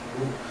ain't true.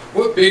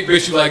 What big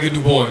bitch you like to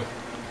do born?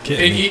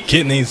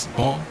 Kitten ain't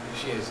small.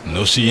 She is.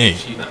 No, she ain't.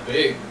 She's not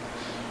big.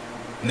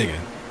 Nigga.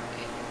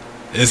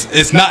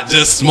 It's not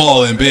just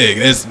small and big.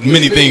 There's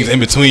many things in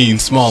between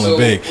small and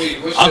big.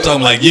 I'm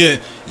talking like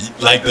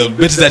like the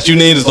bitches that you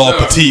named is all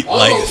petite,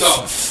 like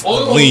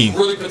all lean.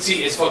 Really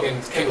petite is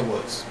fucking Kendall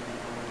Woods.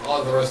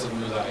 All the rest of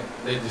them is like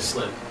they're just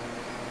slim.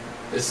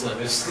 They're slim.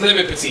 They're slim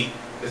and petite.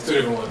 There's 2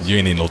 different ones. You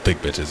ain't need no thick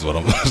bitches. Is what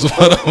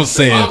I'm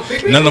saying.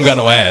 None of them got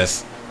no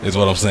ass. Is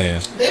what I'm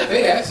saying. They have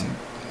fake ass.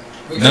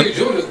 Victoria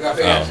Junior got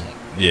fake ass.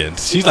 Yeah,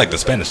 she's like the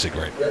Spanish chick,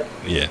 right?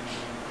 Yeah.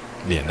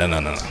 Yeah,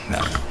 no.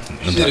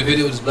 You did a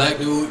video with this black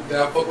dude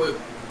that I fuck with?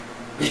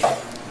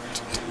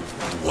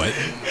 What?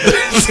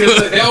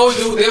 they always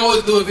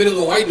do a video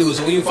with a white dude.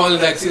 So when you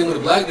finally like see them with a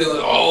black dude,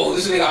 like, oh,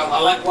 this nigga, I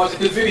like watching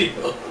his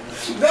video.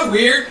 Is that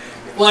weird?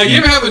 Like, you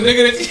ever have a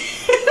nigga that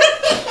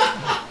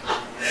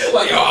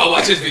like, yo, I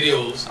watch his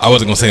videos. I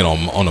wasn't gonna say it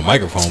on the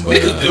microphone, but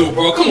niggas do,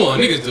 bro. Come on,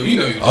 niggas do. You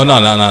know you do. Oh no.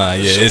 Yeah,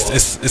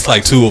 it's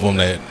like two of them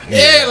that.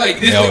 Yeah, like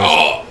this. Always,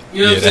 oh,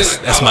 you know what I'm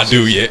saying? That's my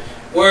dude. Yeah.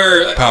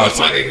 Where like, Power.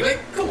 My nigga, like,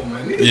 come on,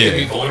 man. Niggas Yeah. can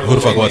be vulnerable. Who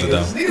the fuck was it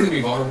though? Niggas can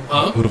be vulnerable.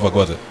 Huh? Who the fuck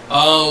was it?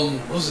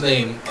 What's his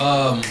name?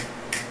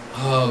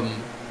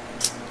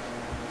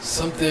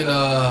 Something.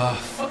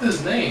 Fuck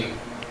his name.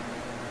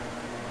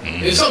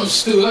 It's something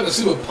stupid, like a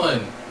stupid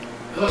pun.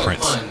 Like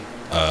Prince. A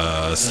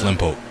pun. Slim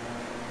Pope.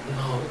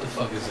 No, what the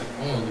fuck is it?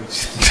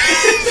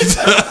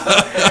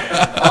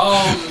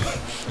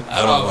 I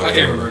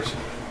can't remember.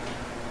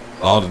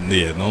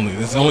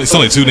 It's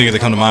only two niggas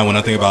that come to mind when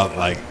I think about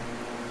like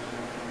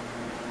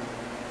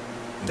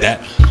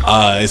that.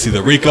 It's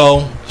either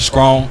Rico,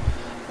 Strong,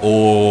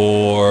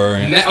 or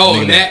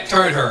Nat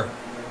Turn Her.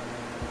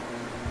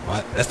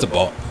 What? That's the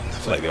ball. I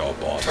feel like they're all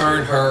balls.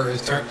 Turn Her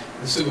is Turn.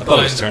 I thought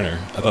it was Turner.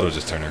 I thought it was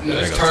just Turner. No,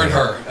 it's Turn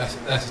Her. That's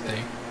the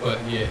thing. But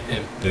yeah,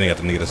 him. Then they got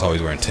the nigga that's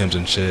always wearing Timbs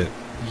and shit.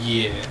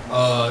 Yeah.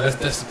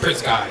 That's the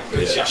Prince guy.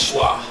 Prince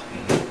Joshua.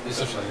 It's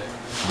something like that.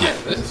 Yeah.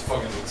 This is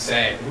fucking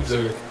sad.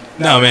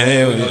 No man,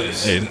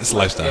 it's a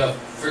lifestyle. Yeah,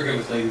 forgive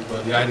us, ladies,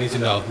 but y'all need to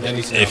know.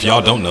 If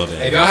y'all don't know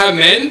that. If y'all have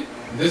men,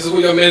 this is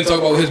what your men talk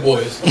about with his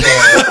boys.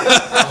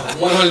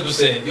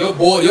 100%. Your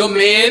boy, your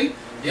man,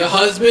 your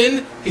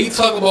husband, he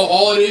talk about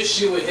all this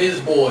shit with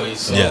his boys.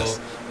 So yes.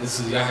 This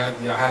is y'all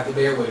have to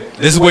bear with it.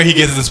 This is where he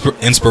gets his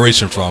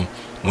inspiration from.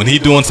 When he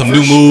doing some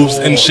new moves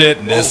and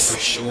shit, that's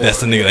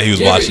the nigga that he was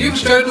watching. You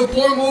trying to do a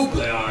porn move?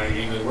 Like, oh, it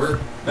ain't gonna work.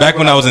 Back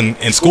when I was in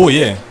school,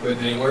 yeah. But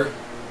it didn't work?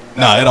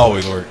 Nah, it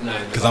always worked. Nah,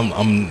 Cause I'm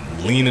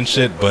lean and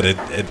shit, but I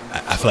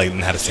feel like it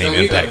didn't have the same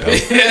impact though.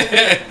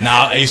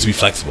 Nah, I used to be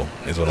flexible,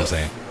 is what I'm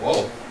saying.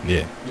 Whoa.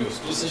 Yeah. You was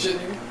splits and shit,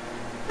 nigga?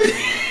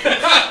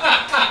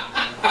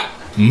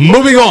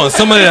 Moving on,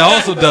 somebody that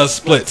also does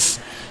splits.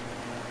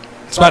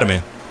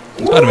 Spider-Man.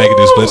 Spider-Man can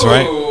do splits,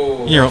 right?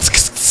 You know,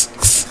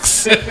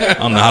 I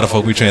don't know how the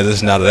fuck we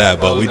transitioned out of that,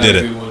 but we did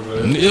it.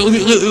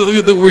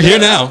 We're here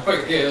now.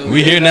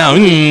 We're here now.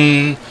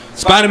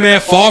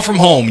 Spider-Man Far From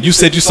Home. You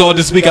said you saw it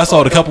this week. I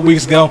saw it a couple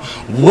weeks ago.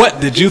 What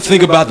did you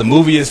think about the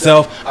movie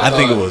itself? I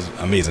think it was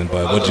amazing,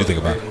 but what did you think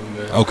about it?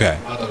 Okay.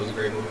 I thought it was a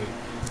great movie.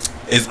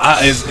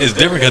 It's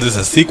different because it's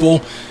a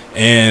sequel,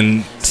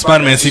 and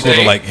Spider-Man sequels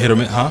are like hit or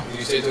miss, huh? Did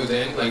you say towards the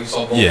end? Like you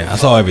saw both? Yeah, I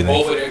saw everything.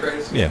 Both of the end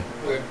credits? Yeah.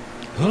 Okay.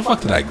 Who the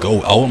fuck did I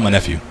go? I went with my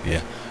nephew.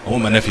 Yeah. I went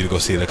with my nephew to go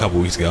see it a couple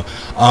weeks ago.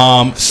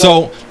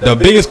 So the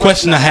biggest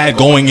question I had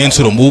going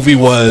into the movie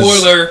was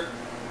spoiler.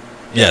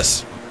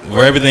 Yes.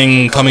 For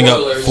everything coming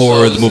up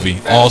for the movie.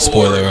 All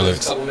spoiler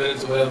alerts. A couple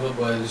minutes or whatever,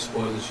 but it's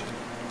spoiler shit.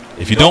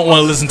 If you don't want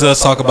to listen to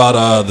us talk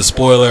about the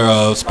spoiler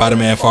of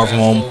Spider-Man Far From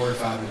Home,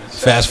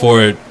 fast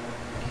forward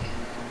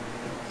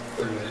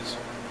 3 minutes.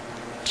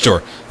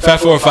 Sure.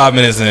 Fast forward 5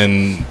 minutes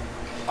and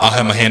I'll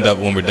have my hand up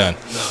when we're done.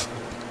 No.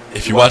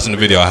 If you're watching the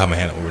video, I'll have my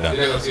hand up when we're done.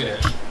 You're not gonna see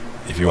that.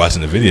 If you're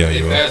watching the video,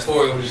 you will. Fast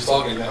forward, we're just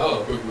talking. Like,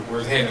 oh,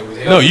 where's hand up?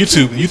 No,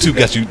 YouTube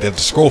got you the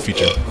scroll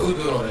feature. Who's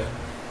doing all that?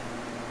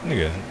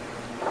 Nigga,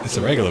 it's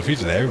a regular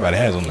feature that everybody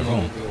has on their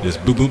phone. Just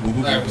boop boop boop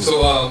boop. Right, boop.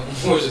 so,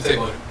 what's your take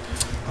on it?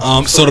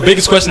 So the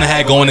biggest question I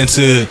had going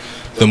into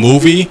the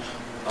movie,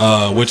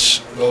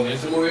 which Going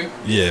into the movie?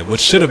 yeah,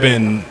 which should have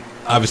been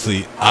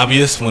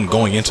obvious when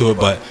going into it,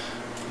 but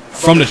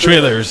from the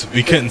trailers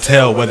we couldn't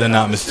tell whether or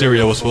not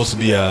Mysterio was supposed to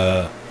be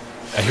a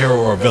hero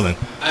or a villain.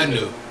 I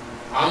knew.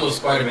 I'm a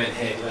Spider-Man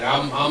head. Like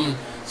I'm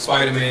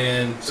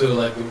Spider-Man to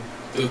like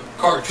the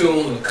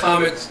cartoon, the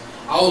comics.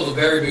 I was a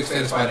very big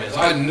fan of Spider-Man, so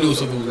I knew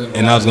something was going on.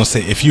 And I was gonna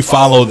say, if you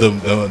follow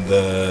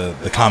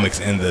the comics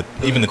and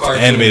even the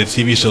animated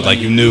TV shows, like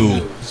you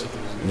knew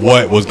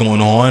what was going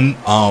on.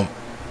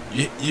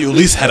 You at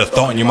least had a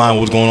thought in your mind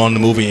what was going on in the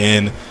movie.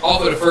 And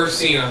off of the first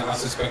scene, I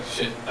suspect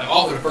shit. Like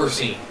off of the first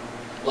scene,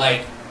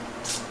 like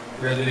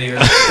Resident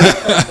Evil,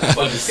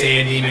 fucking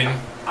sand demon.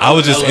 I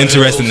was just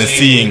interested in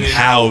seeing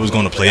how it was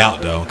going to play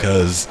out, though,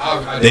 because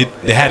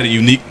they had a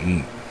unique.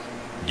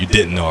 You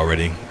didn't know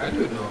already. I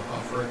did know.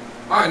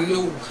 I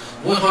knew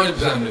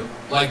 100% knew.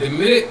 Like the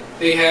minute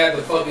they had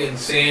the fucking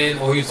sand,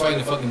 or he was fighting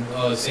the fucking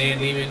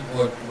sand demon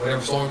or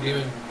whatever storm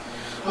demon,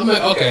 I'm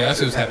like, okay, I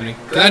see what's happening.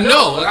 Cause I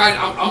know, like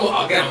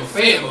I'm a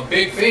fan, I'm a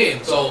big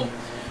fan. So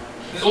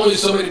there's only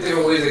so many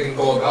different ways they can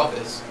go about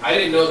this. I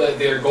didn't know that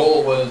their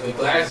goal was the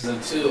glasses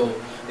until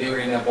they were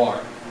in that bar.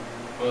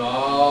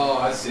 Oh,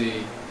 I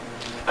see.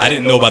 I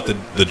didn't know about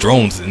the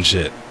drones and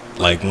shit.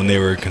 Like when they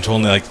were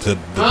controlling like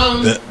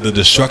the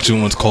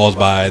destruction was caused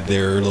by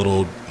their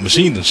little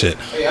machines and shit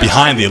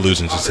behind the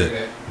illusions and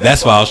shit.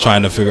 That's why I was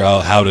trying to figure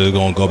out how to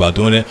go about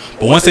doing it.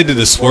 But once they did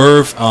the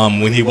swerve,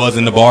 when he was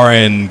in the bar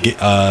and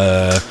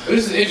But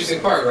this is an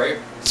interesting part, right?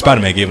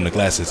 Spider-Man gave him the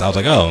glasses. I was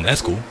like, oh,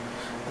 that's cool.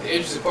 The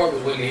interesting part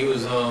was when he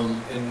was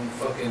in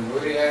fucking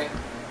where they at?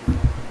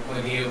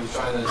 When he was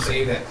trying to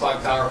save that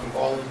clock tower from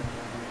falling.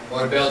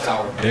 or the bell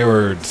tower. They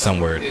were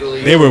somewhere.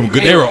 Italy. They were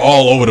good. They were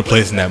all over the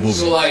place in that movie.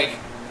 So like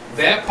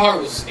that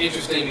part was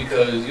interesting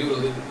because you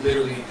would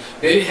literally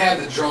they didn't have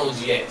the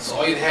drones yet, so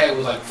all you had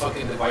was like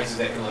fucking devices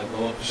that can like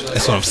blow up and shit like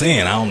That's that. what I'm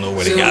saying. I don't know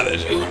where they got that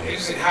shit It was from.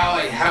 interesting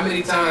how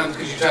many times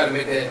could you try to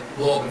make that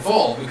blow up and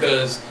fall,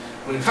 because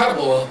when he tried to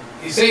blow up,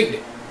 he saved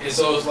it, and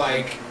so it's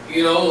like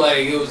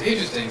like it was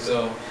interesting.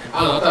 So I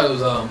don't know. I thought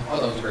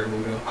it was a great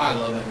movie. Though. I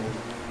love that movie.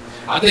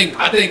 I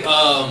think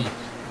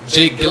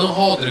Jake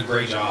Gyllenhaal did a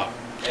great job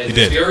as He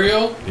did.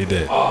 Mysterio. He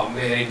did. Oh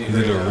man, he He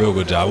did a real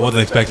good job. I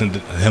wasn't expecting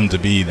him to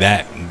be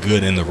that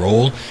good in the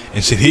role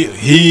and shit.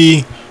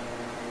 He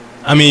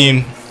I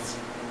mean,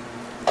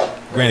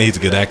 granted he's a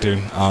good actor.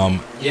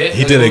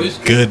 He did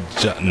a good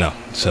job. No,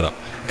 shut up,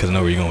 because I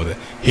know where you're going with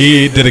it.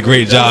 He did a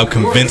great job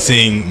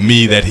convincing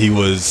me that he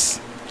was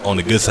on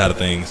the good side of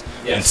things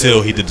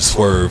until he did the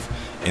swerve,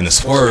 and the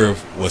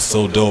swerve was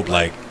so dope.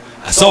 Like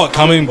I saw it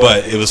coming,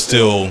 but it was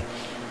still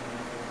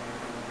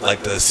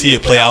like to see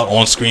it play out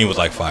on screen was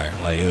like fire.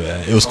 Like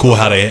it was cool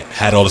how they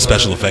had all the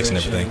special effects and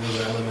everything.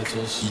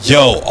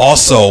 Yo,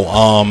 also,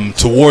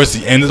 towards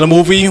the end of the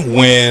movie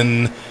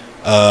when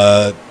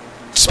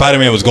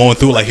Spider-Man was going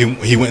through, like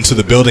he went into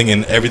the building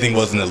and everything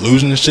was an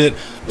illusion and shit.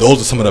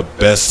 Those are some of the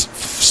best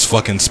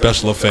fucking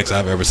special effects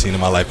I've ever seen in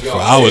my life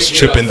before. I was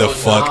tripping the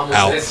fuck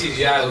out. That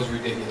CGI was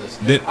ridiculous.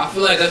 I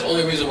feel like that's the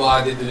only reason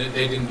why they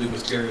didn't do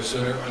Mysterio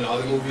sooner in the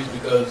other movies,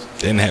 because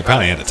they didn't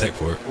probably had the tech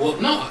for it. Well,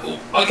 no.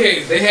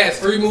 Okay, they had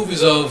 3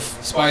 movies of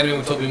Spider-Man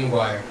with Tobey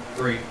Maguire,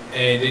 3,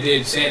 and they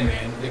did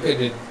Sandman. They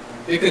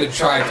could have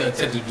tried to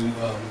attempt to do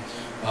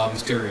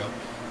Mysterio.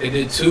 They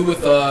did 2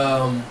 with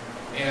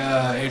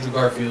Andrew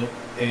Garfield,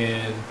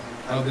 and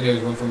I don't think there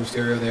was room for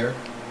Mysterio there.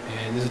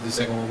 And this is the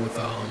second one with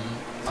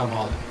Tom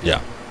Holland. Yeah.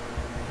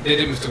 They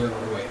did Mysterio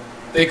right away.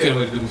 They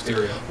couldn't do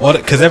Mysterio. Well,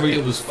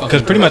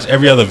 because pretty much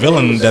every other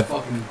villain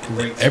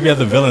every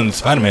other villain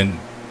Spider-Man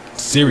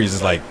series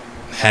is like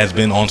has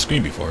been on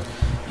screen before.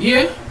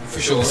 Yeah,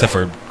 for sure. Except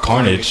for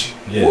Carnage.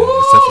 Yeah, Woo!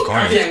 except for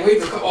Carnage. I can't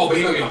wait to but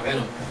he's gonna be on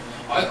Venom.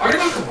 Are they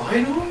gonna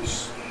combine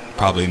those?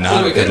 Probably not.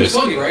 So wait, Venom is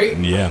Sony, right?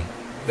 Yeah.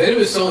 Venom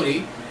is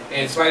Sony,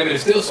 and Spider-Man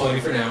is still Sony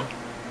for now.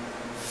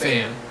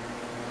 Fam.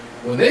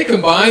 When they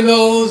combine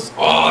those,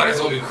 that's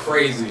gonna be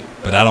crazy.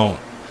 But I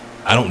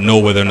don't know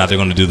whether or not they're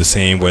going to do the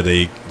same, where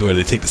they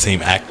take the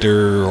same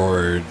actor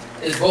or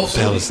it's both the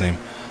hell Sony. the same.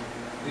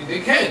 They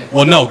can.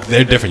 Well, no,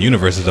 they're different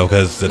universes though,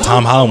 because the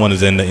Tom Holland one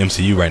is in the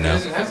MCU right now. It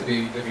doesn't have to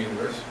be a different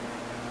universe.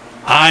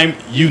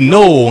 You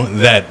know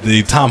that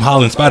the Tom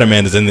Holland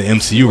Spider-Man is in the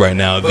MCU right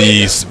now.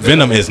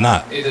 Venom is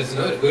not. It doesn't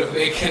know that.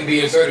 It can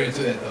be inserted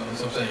into that though.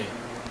 That's what I'm saying.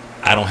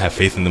 I don't have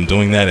faith in them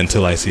doing that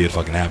until I see it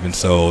fucking happen.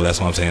 So that's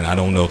what I'm saying. I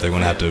don't know if they're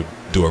going to have to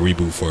do a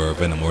reboot for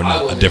Venom or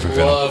not, a different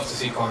Venom. I would love to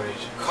see Carnage.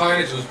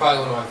 Carnage was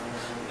probably one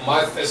of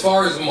my as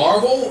far as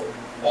Marvel,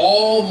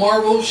 all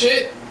Marvel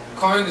shit,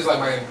 Carnage is like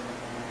my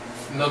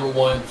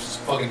 #1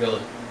 fucking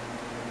villain.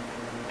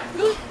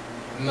 #1.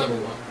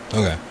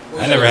 Okay.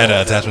 I never had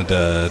an attachment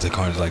to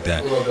Carnage like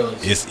that.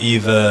 It's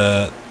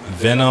either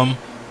Venom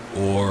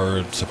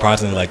or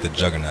surprisingly like the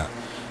Juggernaut.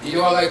 You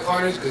know I like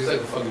Carnage because he's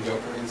like the fucking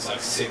Joker. He's like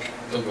sick.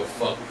 Don't go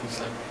fuck. He's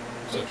like,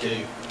 it's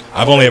okay.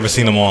 I've only ever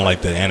seen him on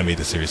like the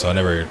animated series, so I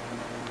never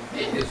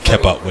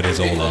kept up with his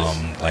old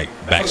like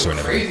backstory and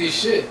everything. Crazy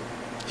shit.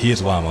 He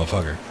is a wild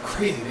motherfucker.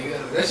 Crazy nigga.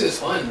 That's just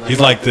fun. Like, He's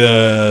like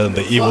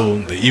the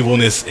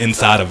evilness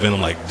inside of Venom,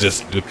 like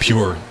just the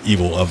pure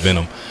evil of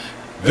Venom.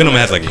 Venom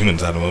has like a human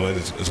side of him.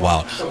 It's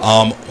wild.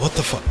 What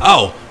the fuck?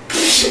 Oh.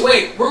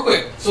 Wait, real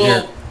quick. So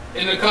Yeah.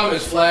 in the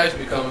comics, Flash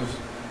becomes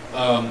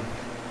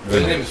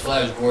his name is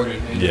Flash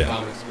Gordon in the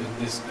comics.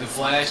 The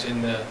Flash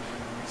in the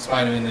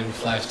Spider-Man named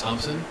Flash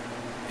Thompson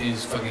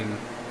is fucking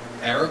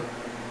Arab.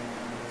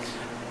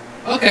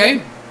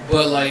 Okay,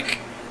 but like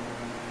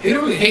he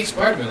don't really hate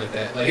Spider-Man like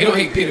that. Like he don't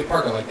hate Peter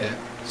Parker like that.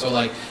 So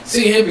like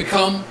seeing him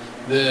become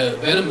the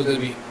Venom is gonna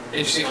be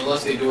interesting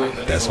unless they do it.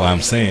 That's why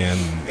I'm saying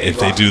if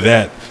they do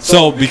that.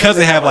 So because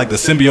they have like the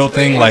symbiote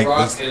thing, like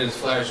Brock and it's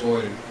Flash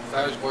Gordon.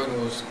 Flash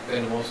Gordon was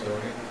Venom also,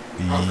 right?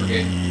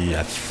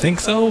 I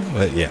think so,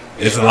 but yeah,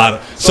 it's a lot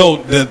of.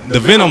 So the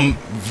Venom,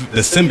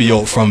 the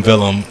symbiote from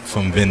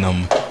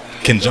Venom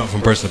can jump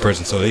from person to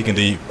person, so they can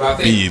be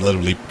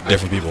literally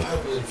different people.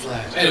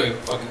 Anyway,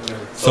 fucking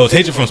whatever. So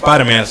taken from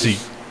Spider-Man, see,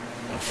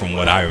 from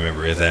what I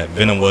remember, is that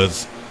Venom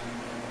was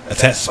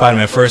attached to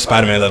Spider-Man first.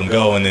 Spider-Man let him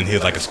go, and then he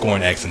was like a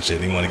scorn X and shit.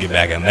 He wanted to get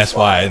back at him. That's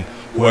why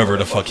whoever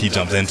the fuck he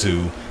jumps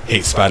into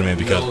hates Spider-Man,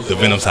 because the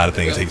Venom side of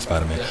things hates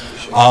Spider-Man.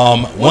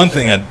 One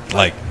thing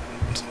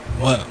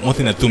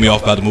that threw me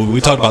off about the movie,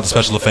 we talked about the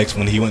special effects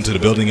when he went to the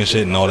building and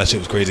shit, and all that shit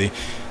was crazy.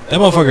 That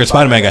motherfucker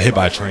Spider-Man got hit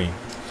by a train,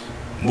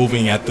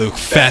 moving at the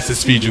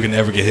fastest speed you can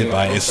ever get hit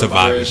by, and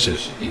surviving shit.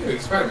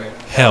 Spider-Man.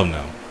 Hell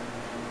no.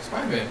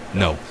 Spider-Man.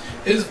 No.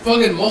 His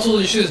fucking muscles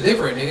and shit is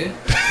different, nigga.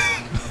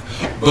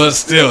 But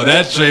still,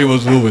 that train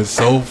was moving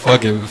so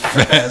fucking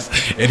fast,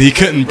 and he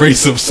couldn't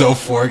brace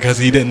himself for it because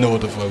he didn't know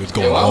what the fuck was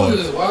going on.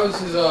 Why was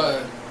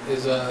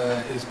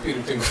his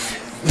Peter Tingle?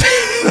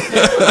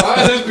 Why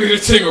is his Peter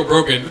Tingle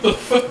broken?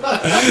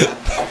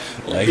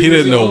 Like he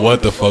didn't know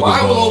what the fuck was Why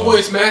going old on.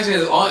 boy smashing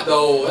his aunt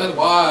though? That's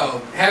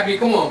wild. Happy,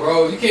 come on,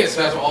 bro. You can't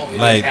smash my aunt.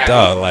 Like Happy.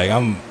 dog, like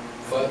I'm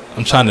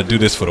Fuck. trying to do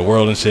this for the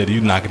world and shit.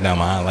 You knocking down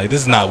my aunt. Like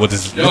this is not what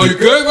this. Yo, you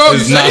good, bro?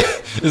 This is You not.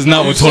 safe? This is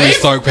not what You Tony safe?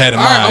 Stark had in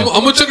All right, mind.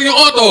 I'm gonna check on your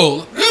aunt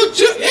though.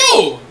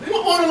 Yo, leave my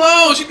aunt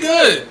alone. She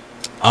good.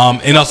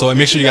 And also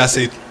make sure you guys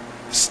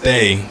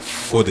stay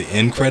for the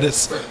end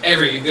credits.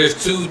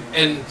 There's 2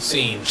 end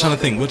scenes. I'm trying to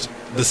think which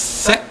the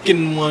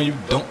second one you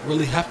don't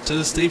really have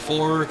to stay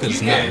for because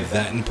it's You not can.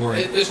 that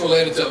important. It's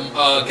related to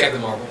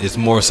Captain Marvel. It's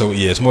more so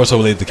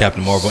related to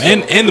Captain Marvel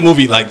and the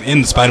movie, like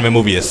in the Spider-Man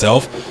movie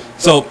itself.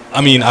 So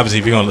I mean, obviously,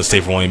 if you're gonna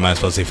stay for one, you might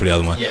as well stay for the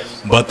other one.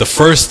 Yes. But the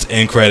first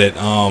end credit,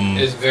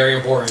 It's very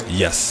important.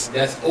 yes,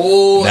 That's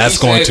all. that's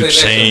going to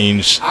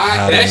change.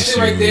 how That the shit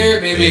right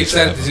there made me is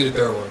excited to happening. see the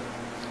third one.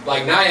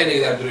 Like now, y'all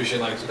niggas have to do this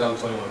shit like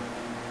 2021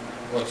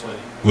 or 20.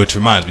 Which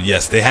reminds me,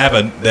 yes, they have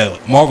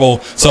that Marvel.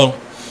 So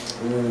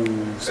Ooh,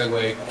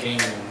 segue king.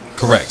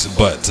 correct,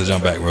 but to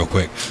jump back real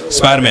quick,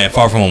 Spider-Man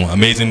Far From Home,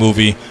 amazing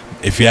movie.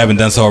 If you haven't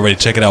done so already,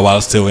 check it out while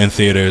it's still in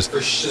theaters.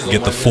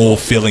 Get the full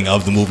feeling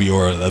of the movie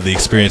or of the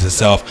experience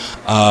itself.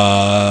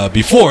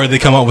 Before they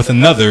come out with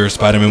another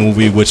Spider-Man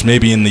movie, which may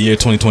be in the year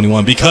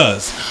 2021,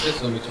 because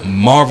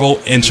Marvel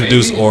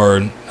introduced,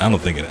 or I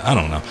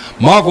don't know.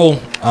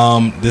 Marvel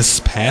this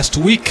past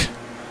week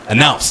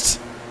announced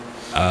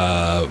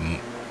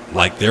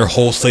like their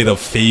whole slate of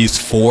Phase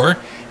 4,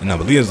 and I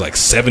believe there's like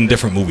 7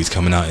 different movies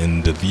coming out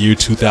in the year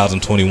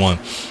 2021.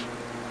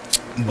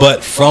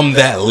 But from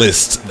that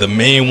list, the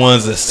main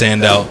ones that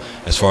stand out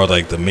as far as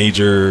like the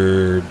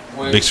major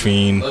big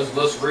screen.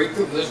 Let's read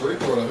through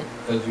them.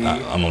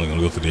 I'm only gonna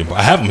go through the important.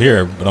 I have them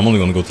here, but I'm only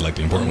gonna go through like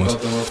the important ones. Go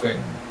through them real quick.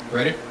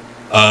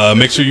 Ready?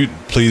 Make sure you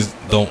please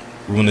don't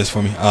ruin this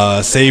for me.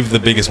 Save the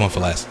biggest one for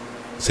last.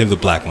 Save the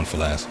black one for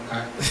last.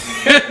 Alright.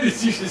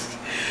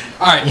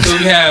 Alright, so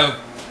we have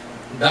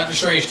Doctor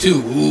Strange 2.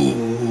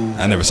 Ooh.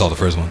 I never saw the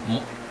first one.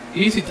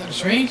 You didn't see Doctor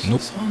Strange? Nope.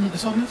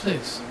 It's on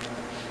Netflix.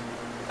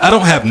 I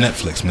don't have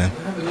Netflix, man.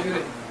 What happened? Look at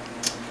it.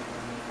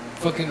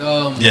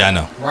 Fucking Yeah, I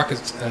know. Rocket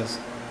has.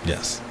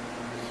 Yes,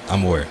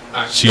 I'm aware.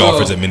 Alright, She so-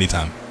 offers it many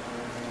times.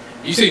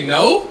 You say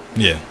no?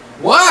 Yeah,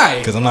 Why?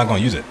 because I'm not gonna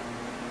use it.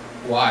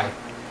 Why?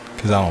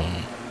 Because I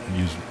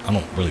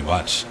don't really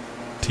watch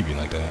TV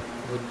like that.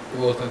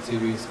 Well, it's on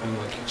TV. It's kind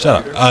of like.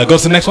 Shut up. Go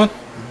to the next one.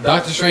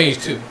 Doctor Strange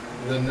 2.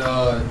 Then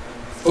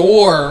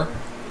Thor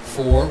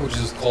 4, which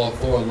is called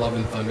Thor Love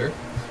and Thunder.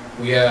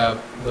 We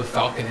have the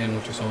Falcon and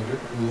Winter Soldier.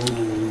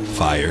 Ooh.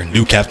 Fire.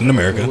 New Captain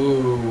America.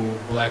 Ooh.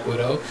 Black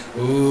Widow.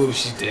 Ooh,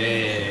 she's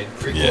dead.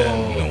 Prequel.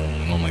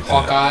 Yeah, no, like that.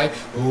 Hawkeye.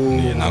 Ooh.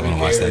 Yeah, not gonna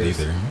who watch that cares?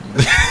 either.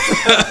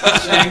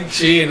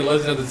 Shang-Chi and the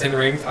Legend of the Ten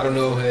Rings. I don't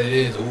know who that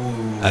is.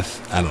 Ooh.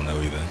 I don't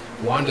know either.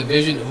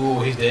 WandaVision.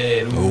 Ooh, he's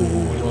dead. Ooh.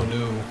 What you gonna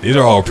do? These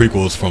are all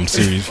prequels from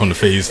series from the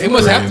phase. It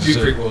must 3 have and to be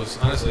shit.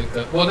 prequels, honestly.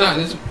 Well,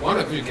 this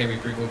WandaVision can't be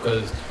prequel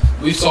because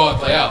we saw it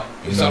play out.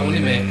 We saw when he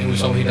met and we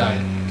saw when he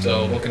died.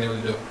 So what can they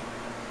really do?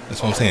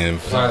 That's what I'm saying.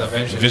 Sorry,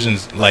 Avengers.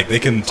 Visions, like they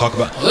can talk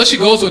about. Unless she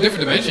goes to a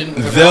different dimension.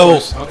 with her They'll-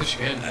 powers, I don't think she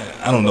can.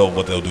 I don't know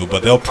what they'll do,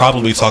 but they'll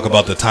probably talk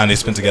about the time they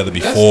spent together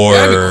That'd before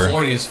be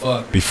corny as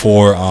fuck.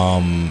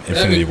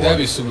 Infinity War. That'd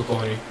be super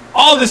corny.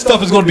 All this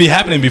stuff is going to be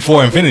happening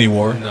before Infinity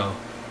War. No.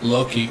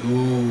 Loki.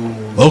 Ooh.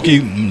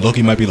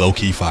 Loki might be low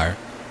key fire.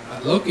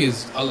 Loki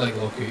is. I like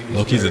Loki.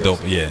 Loki's a dope.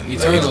 Yeah, like,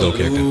 he's a Eternals. dope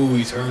character. Ooh,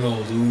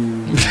 Eternals.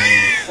 Ooh.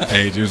 I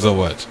hate you so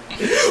much.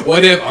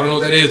 What if? I don't know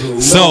what that is.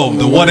 Ooh. So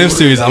the What If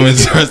series, I'm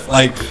interested.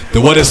 Like the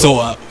What If, so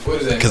What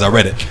is that? because I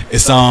read it.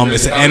 It's an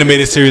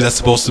animated series that's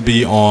supposed to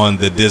be on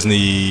the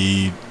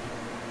Disney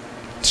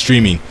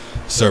streaming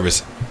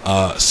service.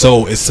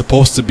 So it's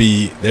supposed to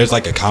be. There's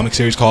like a comic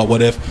series called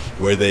What If,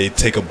 where they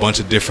take a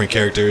bunch of different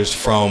characters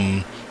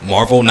from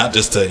Marvel, not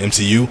just the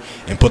MCU,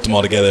 and put them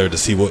all together to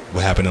see what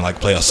happened in like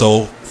playoffs.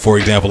 So, for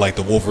example, like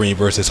the Wolverine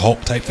versus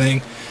Hulk type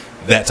thing,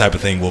 that type of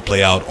thing will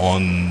play out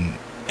on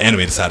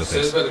animated side of So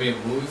there's things. about to be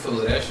a movie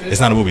full of that shit? It's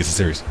not a movie; it's a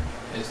series.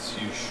 It's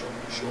you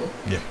sure?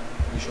 Yeah.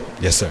 You sure?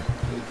 Yes, sir.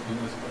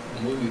 It was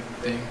a movie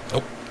thing.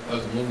 Nope. That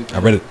was a movie thing. I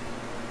read it.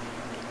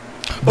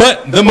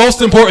 But the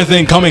most important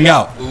thing coming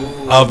out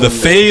of the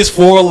Phase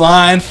 4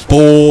 line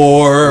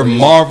for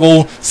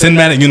Marvel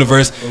Cinematic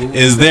Universe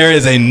is there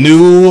is a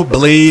new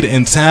Blade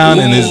in town,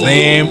 and his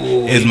name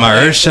is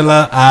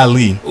Mahershala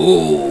Ali.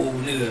 Ooh,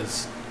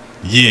 niggas.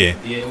 Yeah.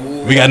 Yeah,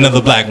 ooh. We got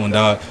another black one,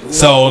 dog.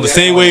 So the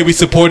same way we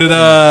supported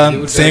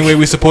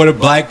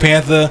Black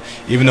Panther,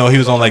 even though he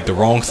was on like the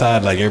wrong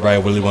side, like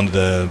everybody really wanted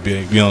to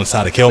be on the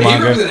side of But he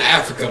Killmonger. represented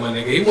Africa, my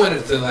nigga. He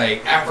wanted to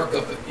like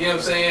Africa. You know what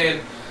I'm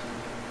saying?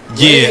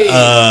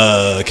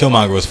 Yeah,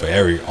 Killmonger was for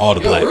all the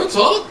black, Real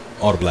talk.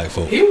 all the black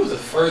folk. He was the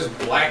first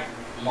black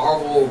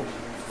Marvel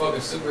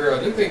fucking superhero. I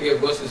didn't think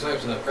give Wesley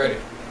Snipes enough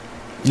credit.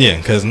 Yeah,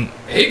 because And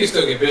he can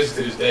still get business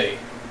to this day.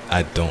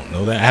 I don't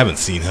know that. I haven't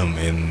seen him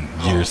in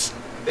years.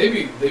 They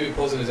be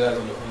posting his ass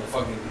on the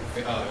fucking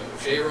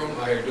shade room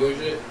out here doing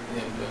shit.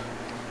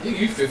 And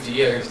you 50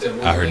 years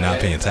still. I heard not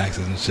paying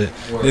taxes and shit.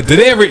 Word.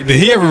 Did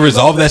he ever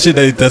resolve that shit?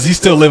 Does he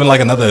still live in like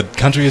another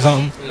country or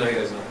something? No, he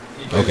does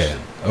not. He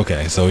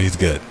Okay, so he's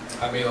good.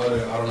 I mean, I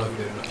don't know if he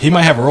did or not. He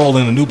might have a role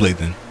in the new Blade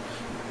then.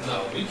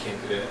 No, you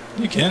can't do that.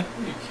 You can.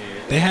 You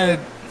can't. They had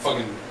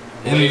fucking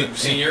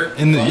senior.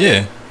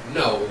 Yeah.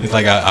 No. It's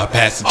like I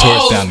passed the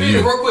torch down to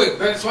you. Real quick,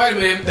 back to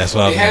Spider-Man. That's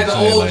what I was They had the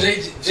saying, old like,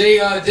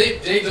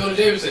 J. Jonah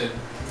Jameson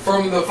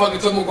from the fucking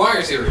Tobey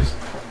Maguire series.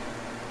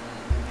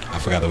 I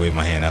forgot to wave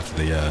my hand after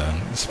the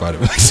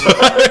Spider-Man.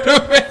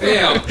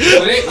 Damn.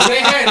 When they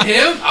had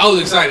him, I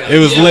was excited. It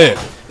was lit.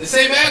 The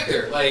same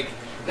actor. Like,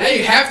 now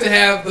you have to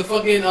have the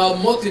fucking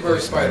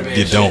multiverse Spider-Man.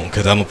 You don't,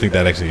 because I don't think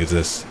that actually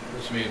exists.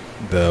 What you mean?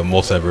 The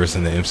multiverse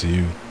in the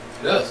MCU.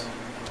 It does.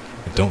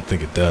 I don't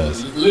think it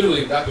does.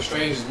 Literally, Doctor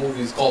Strange's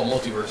movie is called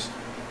Multiverse.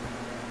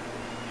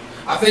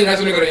 I think that's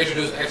when they're going to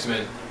introduce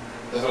X-Men.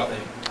 That's what I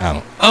think. I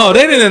don't. Oh,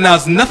 they didn't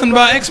announce nothing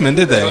about X-Men,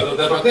 did they?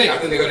 That's my thing. I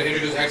think they're going to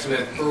introduce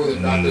X-Men through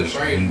the Doctor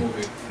Strange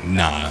movie.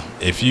 Nah.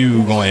 If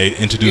you going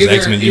to introduce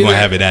X-Men, you going to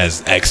have it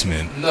as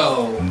X-Men.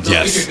 No.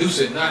 Yes. Introduce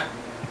it, not.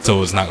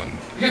 So it's not going to.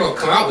 You're going to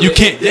come out with You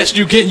can't. Yes,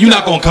 you can. You're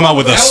not going to come out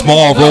with a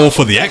small role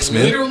for the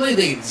X-Men. Literally,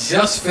 they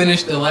just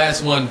finished the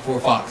last one for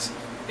Fox.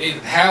 It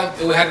would have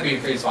to be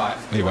in Phase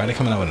 5. Wait, why are they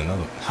coming out with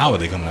another one? How are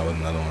they coming out with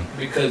another one?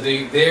 Because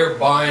they're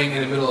buying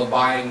in the middle of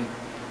buying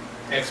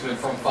X-Men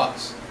from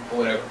Fox or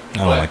whatever. I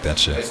don't like that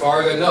shit. As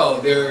far as I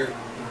know, they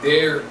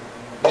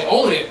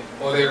own it,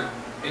 or they're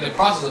in the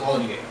process of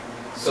owning it.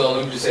 So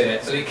let me just say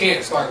that. So they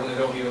can't start when they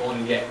don't even own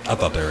it yet. I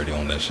thought they already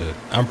owned that shit.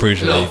 I'm pretty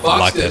sure they Fox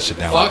locked that shit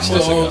down. Fox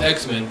months still owns ago.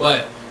 X-Men,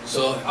 but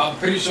so I'm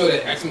pretty sure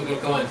that X-Men is going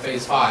to come out in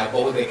Phase 5.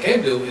 But what they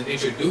can do is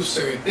introduce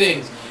certain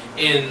things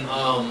in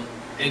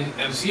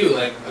MCU.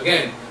 Like,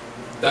 again,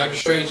 Doctor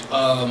Strange,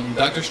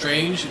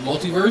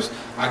 Multiverse,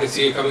 I can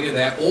see it coming in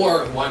that,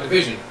 or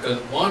WandaVision, because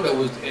Wanda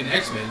was in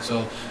X-Men,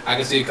 so I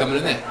can see it coming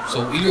in that.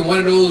 So either one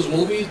of those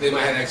movies, they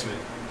might have X-Men.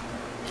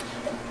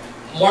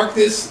 Mark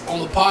this on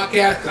the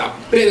podcast, because I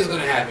bet it's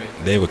going to happen.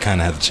 They would kind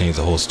of have to change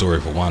the whole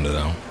story for Wanda,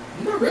 though.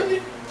 Not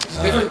really. It's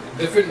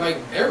different like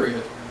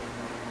area.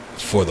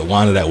 For the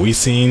Wanda that we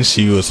seen,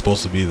 she was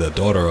supposed to be the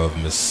daughter of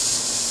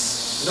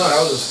Miss. No,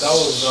 that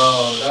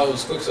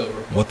was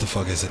Quicksilver. What the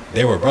fuck is it?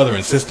 They were brother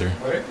and sister.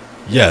 Right?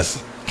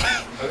 Yes.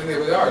 I think they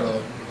really are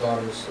though.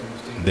 Daughters.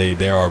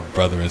 They are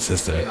brother and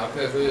sister. Yeah, I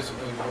think that's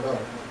really my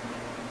daughter.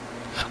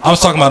 I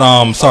was talking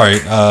about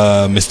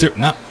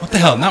Mysterio. What the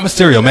hell? Not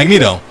Mysterio.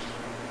 Magneto.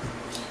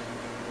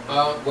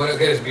 Well,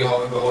 again, it's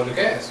beholding the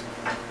cast.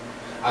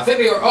 I think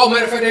they are. Oh,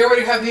 matter of fact, they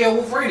already have the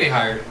Wolverine they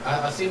hired.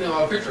 I seen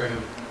a picture of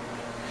him.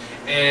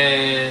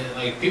 And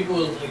like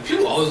people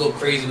always go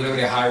crazy whenever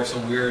they hire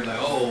some weird, like,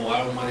 oh, I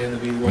don't want him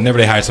to be. Whenever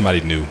they hire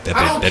somebody new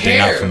that they're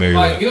not familiar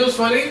like, with. You know what's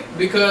funny?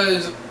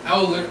 Because I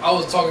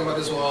was talking about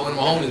this with one of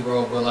my homies,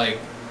 bro. But like,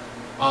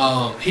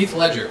 Heath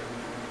Ledger.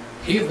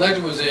 Heath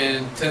Ledger was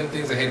in 10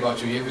 Things I Hate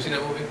About You. You ever seen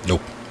that movie?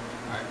 Nope.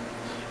 All right.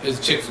 It's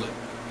a chick flick.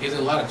 He's in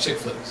a lot of chick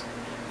flicks.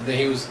 And then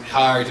he was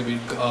hired to be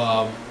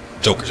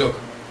Joker.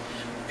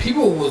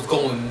 People was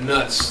going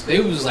nuts. They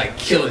was like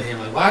killing him.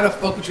 Like, why the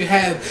fuck would you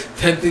have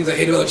 10 Things I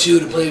Hate About You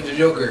to play the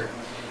Joker?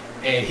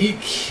 And he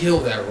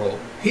killed that role.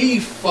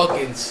 He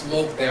fucking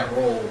smoked that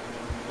role.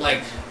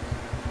 Like,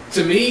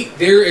 to me,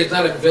 there is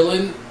not a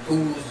villain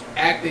whose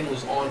acting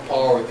was on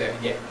par with that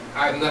yet.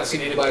 I've not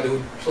seen anybody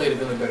who played a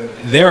villain better than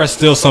him. There are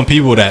still some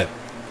people that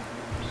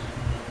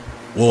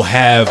will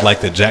have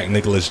like the Jack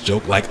Nicklaus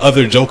joke, like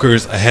other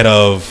Jokers ahead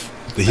of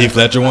the Heath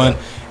Ledger one.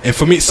 And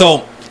for me,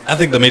 so I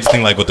think the major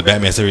thing, like with the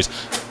Batman series,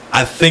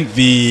 I think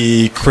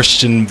the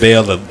Christian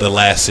Bale, the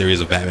last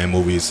series of Batman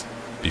movies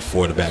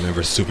before the Batman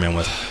vs Superman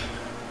was,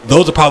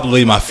 those are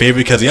probably my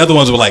favorite because the other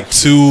ones were like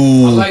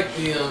too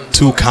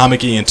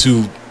comic-y and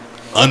too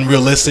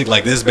unrealistic.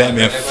 Like this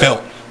Batman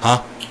felt,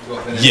 huh?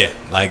 Yeah,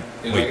 like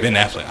wait, Ben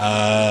Affleck.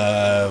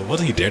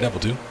 Wasn't he Daredevil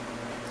too?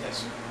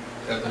 Yes.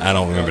 I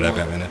don't remember that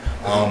Batman.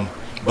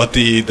 But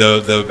the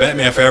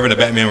Batman Forever and the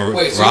Batman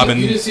Robin.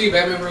 You didn't see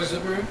Batman vs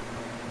Superman?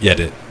 Yeah, I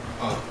did.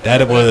 Oh.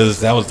 That was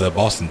the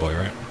Boston boy,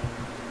 right?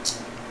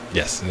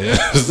 Yes, it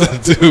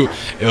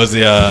was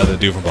the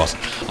dude from Boston.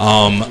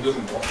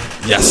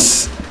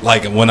 Yes,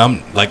 like when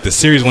I'm like the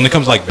series when it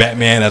comes to, like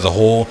Batman as a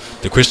whole,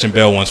 the Christian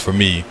Bale ones for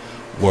me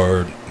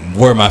were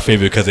my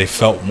favorite because they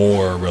felt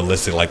more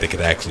realistic, like they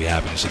could actually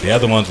happen. So the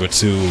other ones were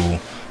too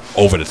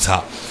over the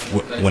top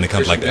when it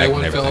comes to, like the acting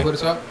and everything. Over the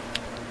top?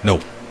 No.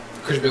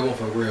 Christian Bale one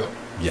for real.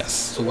 Yes.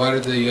 So why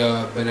did the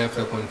Ben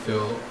Affleck one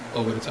feel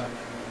over the top?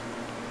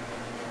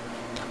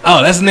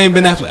 Oh, that's the name,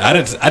 Ben Affleck. I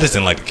just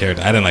didn't like the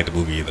character. I didn't like the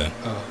movie either.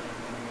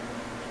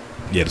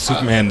 Yeah, the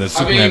Superman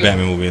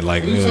Batman movie,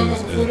 like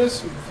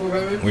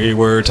we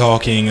were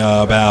talking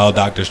about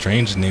Doctor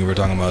Strange, and then we were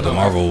talking about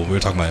Marvel. We were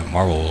talking about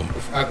Marvel.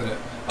 After that.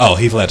 Oh,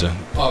 Heath Ledger.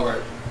 Oh,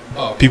 right.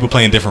 Oh. People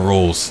playing different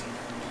roles.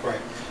 Right.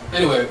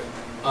 Anyway,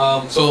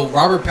 so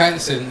Robert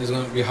Pattinson is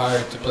going to be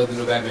hired to play the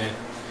new Batman.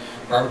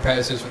 Robert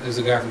Pattinson is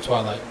the guy from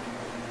Twilight.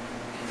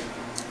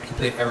 He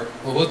played Eric.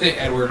 Well, what's his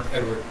name? Edward.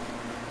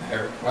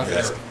 Eric.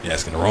 You're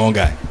asking the wrong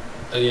guy.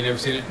 Oh, you never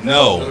seen it?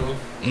 No.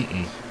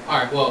 All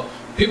right. Well,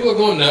 people are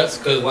going nuts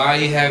because why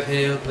you have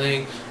him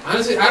playing?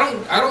 Honestly,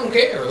 I don't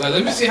care. Like,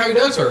 let me see how he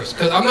does first.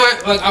 Because I'm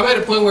at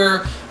a point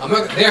where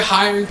they're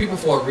hiring people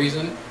for a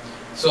reason.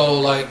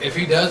 So like, if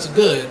he does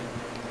good,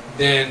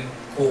 then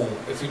cool.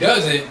 If he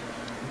doesn't,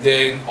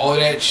 then all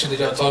that shit that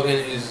y'all talking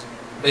is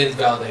then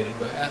validated.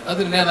 But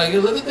other than that, like,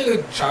 let the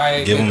nigga try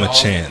it. Give him a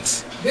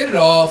chance. Get it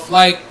off.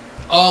 Like,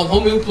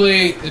 homie who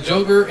played the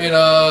Joker in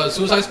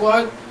Suicide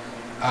Squad,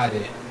 I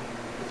didn't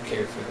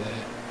care for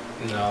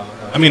that. No.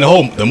 I mean,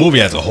 the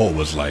movie as a whole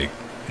was like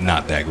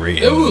not that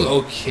great. It was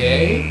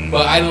okay,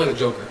 but I don't like the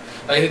Joker.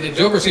 Like, the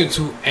Joker seemed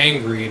too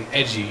angry and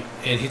edgy,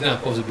 and he's not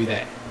supposed to be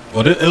that.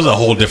 Well, it was a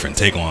whole different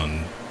take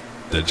on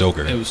the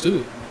Joker. It was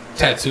stupid.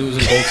 Tattoos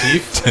and gold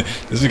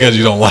teeth. Just because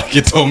you don't like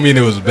it don't mean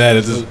it was bad.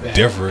 It's just bad.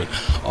 Different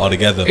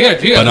altogether.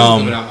 He got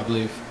coming out, I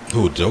believe.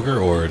 Who, Joker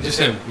or just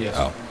him? Yes.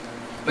 Oh.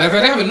 Matter of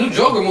fact, they have a new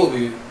Joker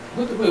movie.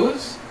 What the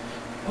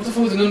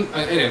fuck was the new?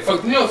 Anyway,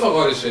 fuck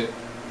all this shit.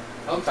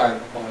 I'm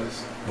tired of all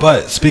this.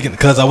 But speaking,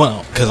 because I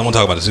want to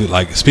talk about this too.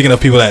 Like, speaking of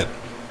people that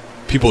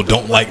people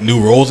don't like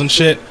new roles and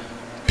shit,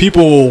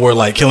 people were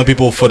like killing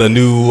people for the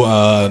new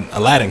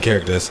Aladdin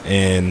characters,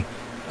 and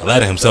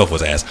Aladdin himself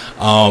was ass.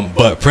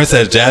 But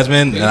Princess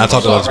Jasmine, and I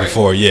talked about this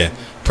before. Yeah,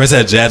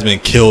 Princess Jasmine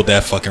killed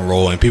that fucking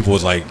role, and people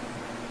was like,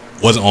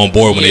 wasn't on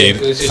board when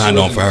they signed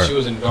on for her. She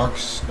was in darker.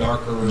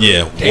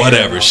 Yeah,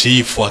 whatever.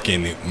 She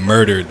fucking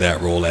murdered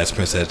that role as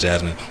Princess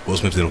Jasmine. Will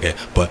Smith did okay,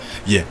 but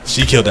yeah,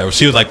 she killed that.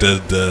 She was like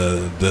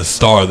the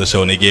star of the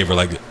show, and they gave her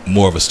like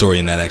more of a story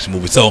in that action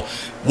movie. So,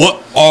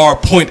 what our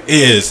point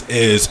is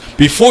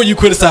before you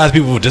criticize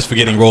people just for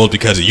getting roles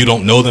because you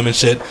don't know them and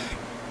shit,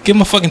 give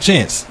them a fucking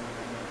chance.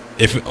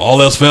 If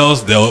all else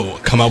fails, they'll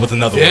come out with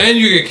another one. Then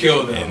you get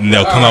killed. And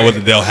they'll come out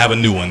with. They'll have a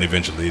new one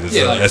eventually.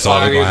 That's all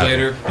they're gonna have.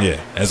 Later. Yeah,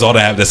 that's all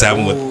they have. That's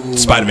happened with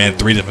Spider-Man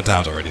 3 different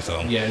times already.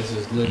 So yeah, this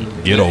is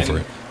literally get over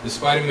it. The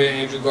Spider-Man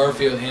Andrew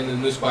Garfield and the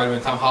new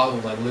Spider-Man Tom Holland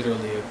was like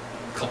literally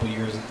a couple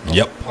years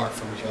apart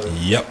from each other.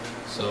 Yep.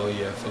 So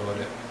yeah, so about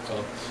it.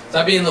 So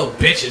stop being little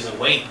bitches and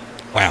wait.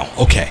 Wow.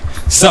 Okay.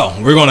 So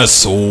we're gonna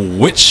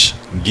switch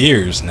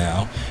gears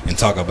now and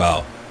talk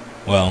about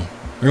We're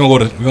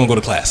gonna go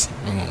to class.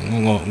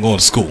 We're gonna go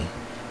to school.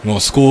 We're going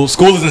to school.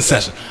 School is in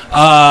session.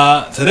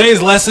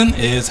 Today's lesson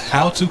is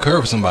how to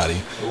curve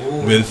somebody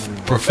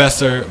with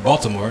Professor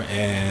Baltimore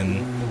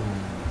and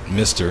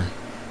Mr.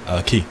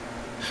 Key.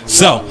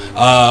 So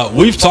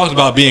we've talked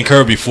about being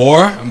curved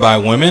before by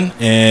women,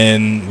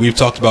 and we've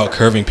talked about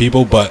curving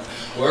people, but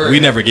we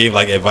never gave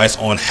like advice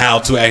on how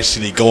to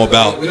actually go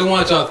about. We don't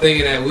want y'all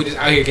thinking that we just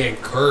out here getting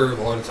curved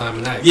all the time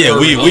and not. Yeah,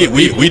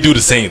 we do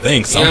the same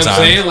thing sometimes. You know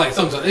what I'm saying? Like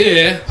sometimes,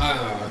 yeah,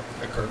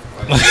 I curve.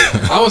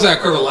 I won't say I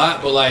curve a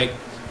lot, but like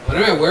when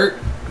I'm at work,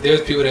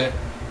 there's people that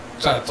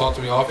try to talk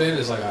to me often.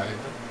 It's like, all right,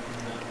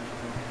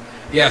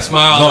 yeah,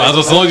 smile. No,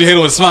 as long as you hit it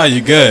with a smile,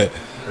 you're good.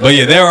 But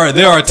yeah,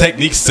 there are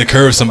techniques to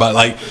curve somebody.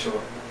 Like,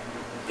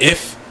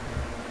 if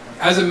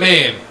as a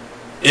man,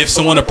 if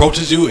someone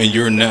approaches you and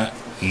you're not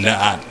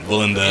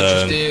willing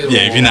to,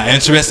 if you're not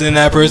interested in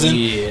that person,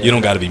 you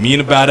don't got to be mean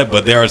about it.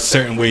 But there are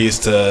certain ways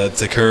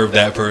to curve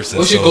that person.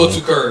 What's your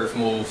go-to curve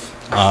move?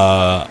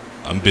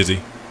 I'm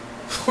busy.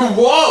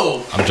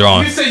 Whoa! I'm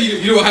drawing. You said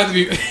you don't have to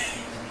be.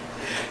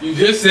 You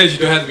just said you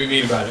don't have to be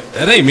mean about it.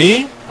 That ain't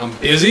me. I'm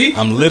busy.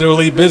 I'm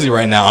literally busy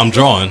right now. I'm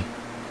drawing.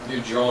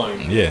 You're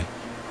drawing. Yeah.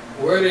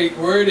 Where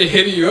are they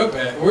hitting you up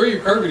at? Where are you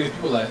curving these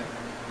people at?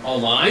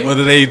 Online?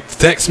 Whether they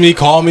text me,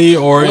 call me,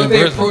 or what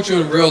they approach you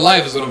in real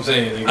life is what I'm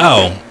saying.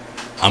 Oh,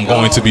 I'm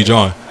going to be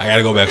drawing. I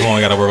gotta go back home.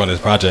 I gotta work on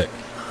this project.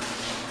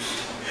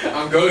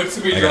 I'm going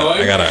to be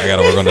drawing. I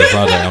gotta work on this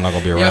project. I'm not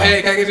gonna be around. Yo,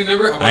 hey, can I get your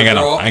number? I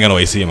ain't got no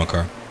AC in my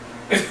car.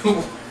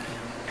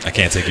 I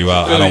can't take you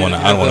out. I don't want to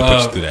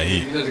put you through that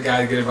heat. You know the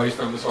guy to get advice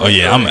from. Oh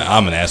yeah,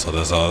 I'm an asshole.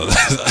 That's all.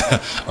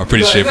 I'm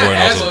pretty straightforward.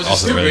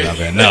 Also really not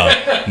bad.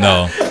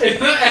 No. It's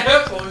not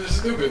asshole. It's just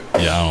stupid.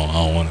 Yeah, I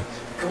don't want it.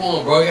 Come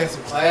on, bro. You got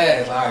some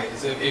class. Alright.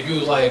 So if you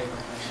was like,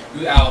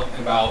 you out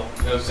and about,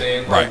 you know what I'm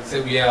saying? Right. Like,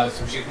 say we out,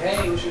 some shit.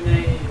 Hey, what's your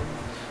name?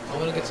 I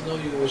want to get to know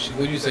you. What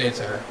are you saying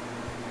to her?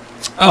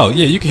 Oh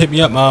yeah, you can hit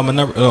me up. My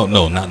number. Oh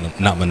no,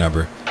 not my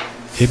number.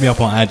 Hit me up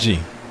on IG.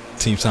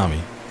 Team Tommy.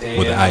 Damn,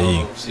 with the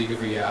IE.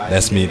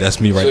 That's me right there.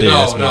 That's me right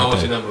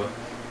what's there. Your number?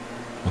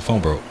 My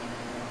phone broke.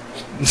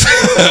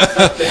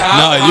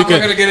 How am I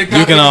gonna get a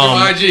copy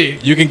of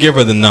IG? You can give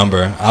her the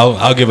number.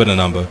 I'll give her the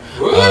number.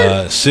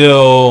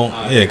 She'll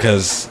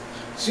cause.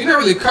 So you're not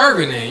really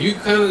curving then. You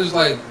kind of just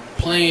like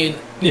playing.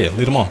 Yeah,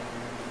 lead them on.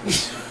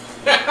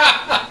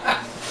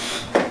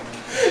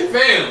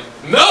 Fam,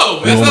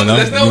 no,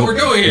 that's not what we're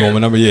doing here. You want my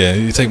number? Yeah,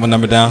 you take my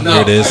number down. No.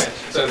 Here it is.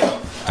 All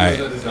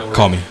right,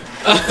 call me.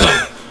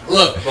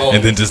 Look, bro.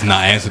 And then just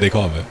not answer their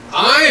call, man.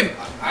 I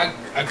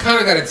kind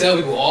of got to tell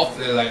people off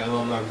that like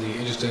I'm not really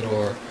interested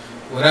or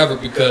whatever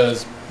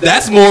because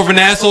that's more of an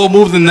asshole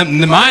move than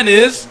mine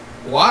is.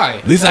 Why?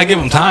 At least I give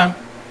them time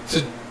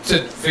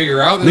to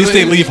figure out. At least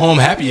they leave home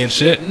happy and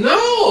shit.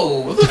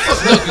 No, what the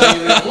fuck? No, because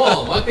you leave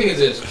home. My thing is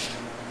this.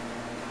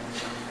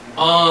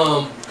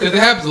 Because it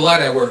happens a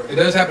lot at work. It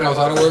does happen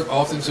outside of work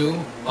often too.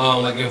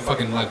 Like in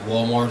fucking like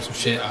Walmart or some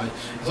shit.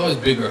 It's always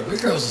big girls.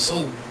 Big girls are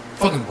so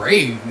fucking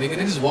brave, nigga.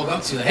 They just walk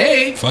up to you like,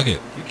 hey, fuck it.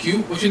 You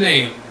cute? What's your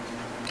name?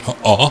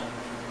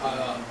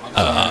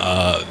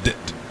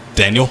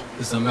 Daniel.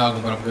 This is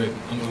Malcolm, but I'm good.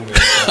 I'm good.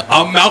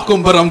 I'm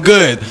Malcolm, but I'm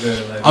good.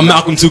 I'm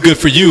Malcolm, too good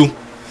for you.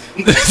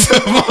 That's a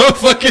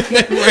motherfucking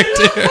name right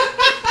there.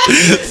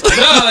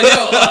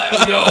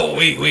 Yo,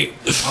 wait.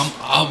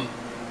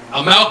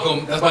 I'm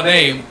Malcolm. That's my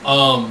name.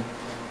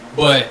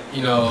 But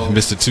you know,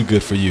 Mr. Too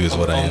Good for You is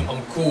what I am.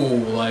 I'm cool.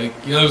 Like,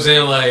 you know what I'm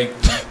saying? Like,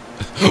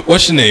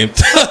 what's your name?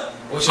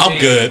 I'm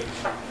good.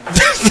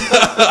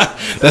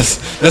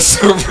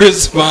 that's a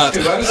response.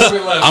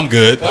 I'm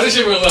good. Why this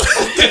shit went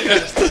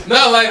left?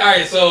 No, like, all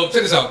right. So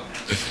check this out.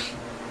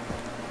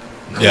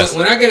 Yes.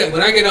 When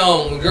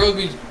girls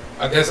be,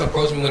 I guess,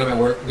 approach me when I'm at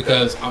work,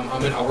 because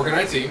I work in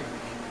IT.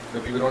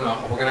 If people don't know,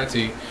 I work in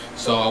IT.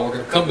 So I work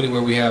in a company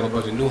where we have a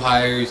bunch of new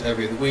hires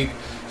every other week.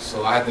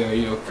 So I have to,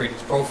 create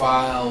these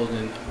profiles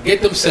and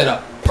get them set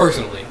up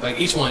personally, like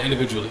each one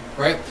individually,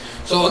 right?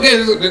 So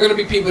again, there are gonna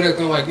be people that are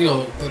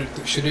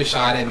gonna shoot a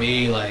shot at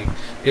me. Like,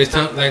 there's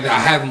time like I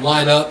have them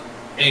line up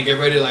and get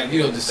ready to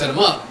to set them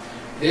up.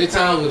 There's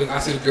times when I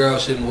see the girl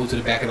should move to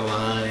the back of the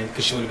line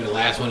because she would have been the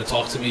last one to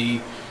talk to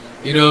me.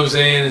 You know what I'm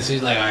saying? And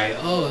she's like, all right,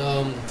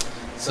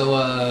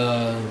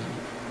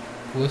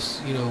 what's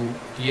do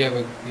you have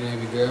a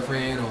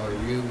girlfriend, or are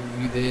you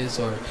this,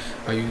 or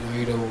are you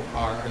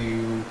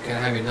can I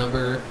have your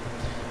number?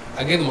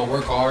 I give them my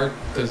work card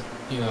because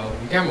you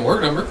can have my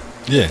work number.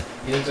 Yeah,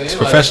 you know what I'm saying? It's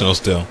professional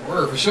still.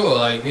 Word for sure.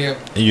 Like, yeah.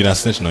 And you're not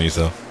snitching on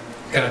yourself.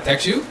 Can I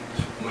text you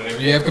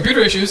whenever you have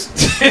computer issues?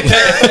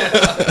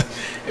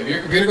 If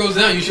your computer goes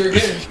down, you sure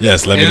can.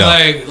 Yes, let me know.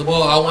 Like,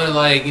 well, I want to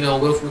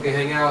what if we can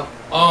hang out?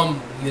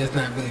 It's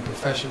not really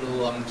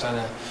professional. I'm trying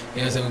to,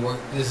 we work.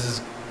 This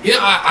is.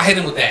 I hit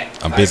him with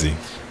that. I'm busy.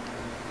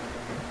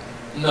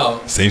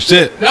 No. Same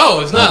shit.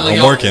 No, it's not.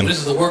 I'm working. This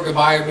is a work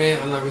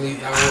environment. I'm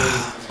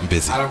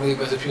busy. I don't really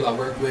mess with people I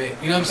work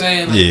with. You know what I'm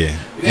saying? Like, yeah.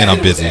 And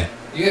I'm busy.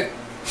 Yeah.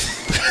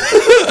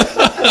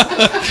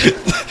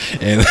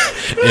 and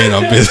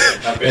I'm busy.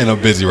 And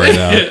I'm busy right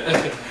now.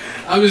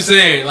 I'm just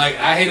saying, like,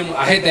 I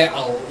hate that.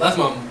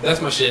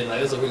 That's my shit.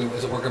 Like, it's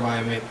a work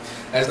environment.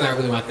 That's not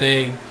really my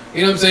thing.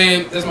 You know what I'm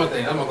saying? That's my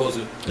thing. That's my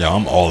go-to. Yeah,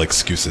 I'm all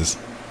excuses.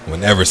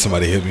 Whenever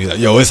somebody hits me, like,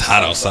 yo, it's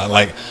hot outside.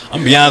 Like, I'm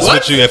gonna be honest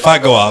with you, if I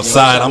go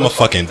outside, I'm gonna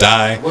fucking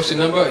die. What's your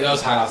number? Yo,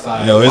 it's hot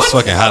outside. Yo, it's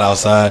fucking hot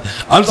outside.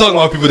 I'm talking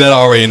about people that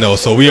already know,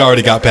 so we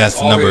already got past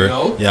the number.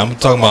 Know? Yeah, I'm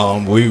talking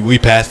about we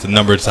passed the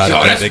number side.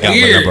 Yo, that's they got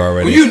weird. my number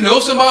already. When you know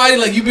somebody,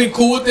 like, you've been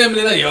cool with them, and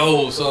they're like,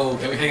 yo, so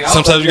can we hang out?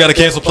 Sometimes you gotta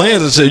cancel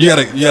plans and shit. You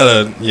gotta Why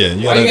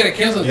you gotta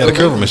cancel? You gotta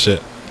curve them and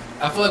shit.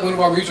 I feel like one of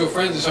our mutual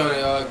friends is trying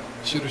to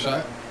shoot a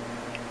shot.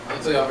 I'll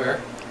tell you off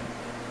air.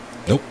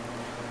 Nope.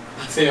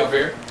 I'll tell you off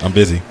air. I'm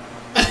busy.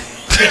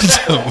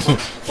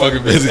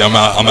 Fucking busy. I'm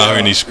out here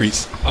in these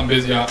streets. I'm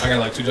busy. I got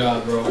like 2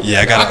 jobs, bro.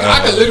 Yeah,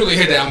 I could literally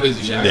hit that. I'm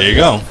busy shot. There you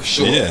go. For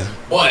sure. Yeah.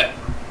 But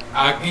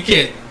you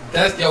can't.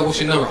 That's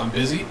what's your number? I'm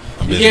busy.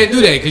 I'm you busy. Can't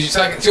do that because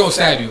she gonna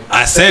stab you.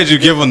 I said you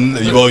give them.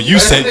 Well, you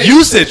said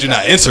you're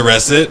not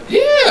interested.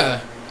 Yeah.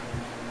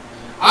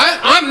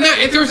 I'm not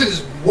interested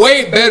is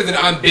way better than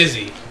I'm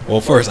busy. Well,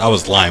 first I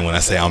was lying when I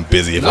say I'm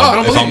busy. If I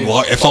don't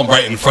if I'm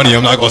right in front of you,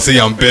 I'm not gonna say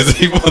I'm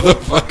busy,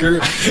 motherfucker.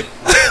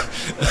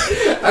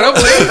 I don't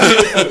believe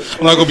you.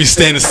 I'm not gonna be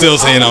standing still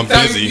saying I'm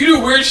busy. You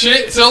do weird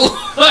shit, so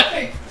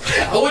like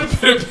I wouldn't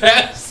put it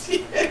past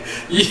you.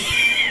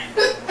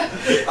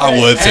 I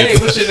would. Hey,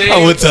 what's your name?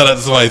 I would tell that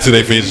to somebody to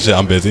their face and shit.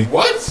 I'm busy.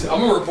 What? I'm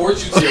gonna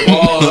report you to your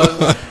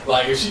boss.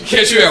 Like, if she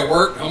catch you at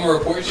work, I'm gonna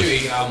report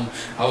you. I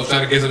was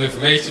trying to get some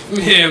information from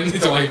him. He's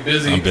talking like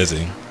busy. I'm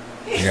busy.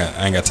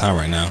 I ain't got time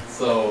right now.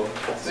 So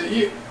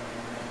you.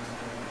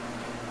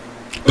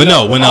 But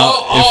no, when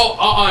all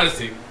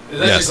honesty, is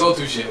that Yes. your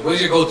go-to shit? What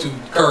is your go-to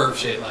curve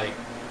shit like?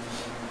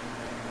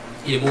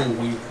 You move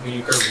when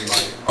you curve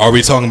somebody. are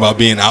we talking about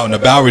being out and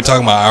about? Or are we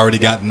talking about I already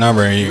got the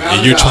number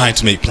and you're trying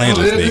to make plans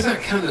with me? It's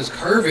not counting as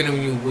curving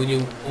when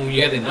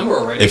you have the number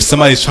already. If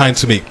somebody's trying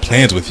to make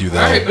plans with you,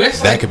 though, All right, but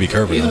that could be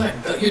curving.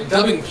 You're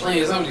dubbing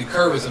plans. It's not really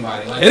curving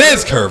somebody. Like, It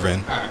is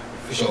curving. All right,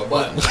 for sure.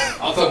 But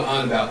I'll talk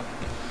on about.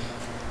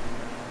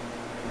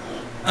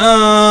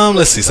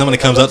 Let's see. Somebody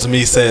comes up to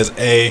me, says,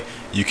 "Hey,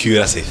 you cute."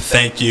 I say,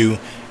 "Thank you,"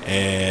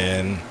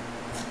 and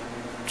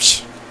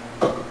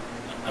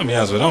I'll be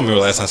honest with you, I don't remember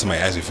the last time somebody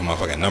asked me for my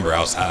fucking number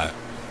outside.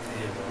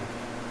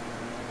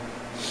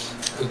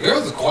 Cause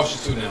girls are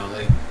cautious too now.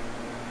 Like,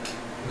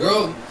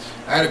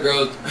 I had a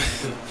girl.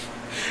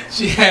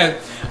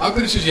 I'm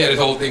pretty sure she had this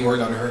whole thing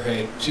worked out in her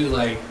head. She was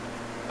like,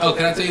 "Oh,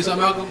 can I tell you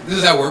something, Malcolm? This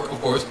is at work,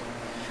 of course."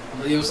 I'm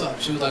like, "Yo, what's up?"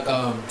 She was like,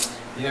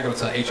 "You're not gonna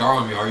tell HR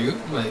on me, are you?"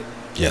 I'm like,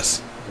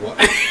 Yes. "What?"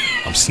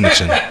 I'm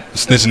snitching. I'm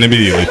snitching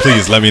immediately.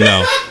 Please let me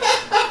know.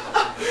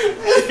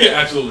 Yeah,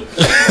 absolutely.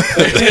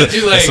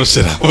 She's like, That's some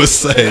shit I would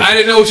say. I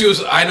didn't know she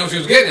was. I didn't know she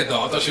was getting it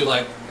though. I thought she was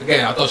like,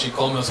 again, I thought she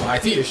called me on some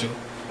IT issue.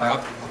 Like,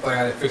 I thought I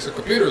had to fix her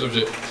computer or some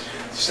shit.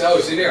 She said, "Oh,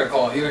 so you're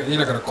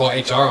not gonna call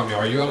HR on me,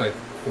 are you?" I'm like,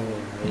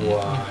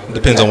 "Why?"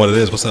 Depends on what it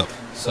is. What's up?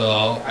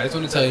 So I just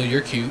want to tell you,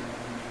 you're cute.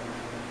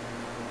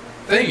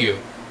 Thank you.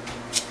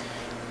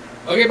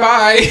 Okay,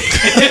 bye.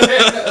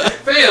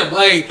 Fam,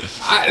 like,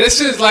 this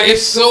is like,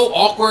 it's so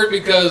awkward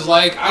because,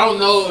 like, I don't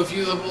know if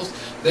you're supposed.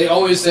 They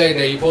always say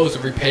that you're supposed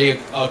to repay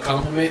a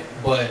compliment,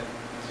 but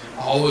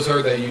I always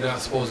heard that you're not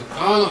supposed to.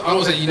 I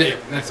don't say you're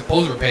not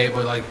supposed to repay it,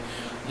 but like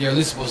you're at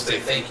least supposed to say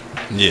thank you.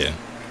 Yeah.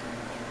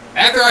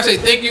 After I say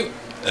thank you,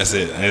 that's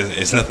it.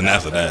 It's nothing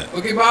after that.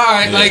 Okay,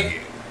 bye. Yeah. Like,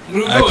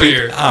 what are we doing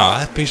here? Oh,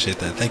 I appreciate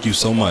that. Thank you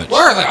so much.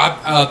 Word, like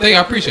I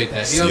appreciate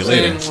that. You know what I'm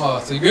saying?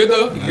 Oh, so you good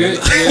though? You good?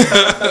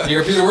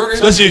 Your piece of work?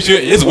 Especially if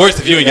it's worse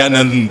if you ain't got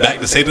nothing back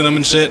to say to them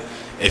and shit.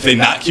 If they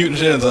not cute and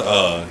shit, it's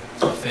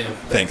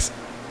thanks.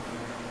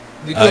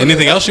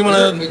 Anything else you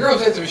wanna? The girl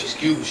said to me, she's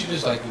cute. She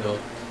just like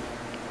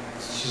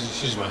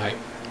she's just my height.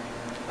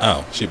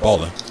 Oh, she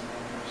baller.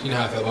 You know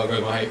how I feel about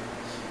girls my height.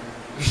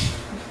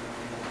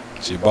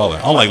 She baller.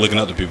 I don't like looking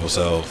up to people,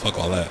 so fuck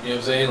all that. You know what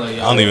I'm saying? Like,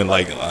 I don't even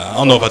like. I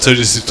don't know if I told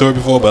you this story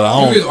before, but I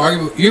don't.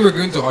 You ever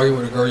get into an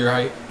argument with a girl your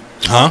height?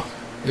 Huh?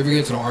 You ever get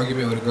into an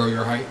argument with a girl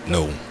your height?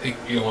 No.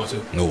 You don't want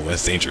to? No,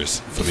 that's dangerous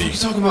for me. What you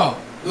talking about?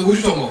 What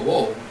you talking about?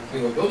 Whoa.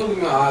 Don't look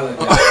at my eye like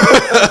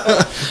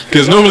that.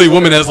 Because normally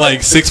women that's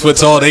like 6 foot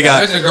tall, they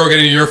got. Imagine a girl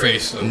getting in your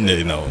face. So.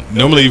 No.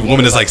 Normally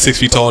women that's like 6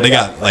 feet tall, they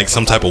got like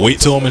some type of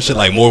weight to them and shit,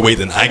 like more weight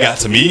than I got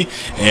to me.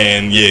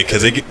 And yeah,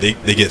 because they get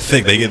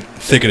thick, they get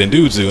thicker than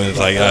dudes do, and it's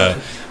like, I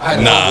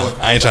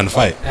ain't trying to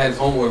fight. I had his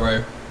homeboy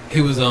right. He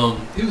was a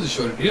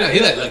short. He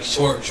like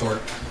short.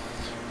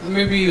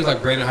 Maybe he was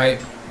like Brandon height.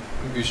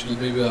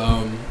 Maybe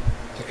an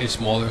inch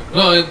smaller.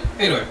 No,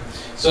 anyway.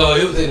 So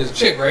he was in his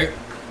chick, right?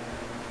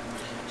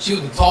 She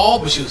wasn't tall,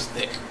 but she was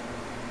thick.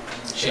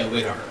 She had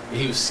weight on her. But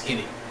he was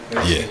skinny.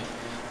 Skinny.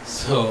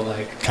 So,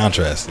 like...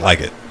 Contrast.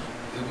 Like it.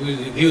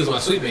 He was my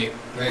sweet mate,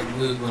 right?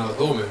 When I was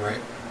dormant, right?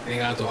 And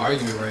got into an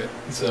argument, right?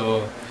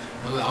 So,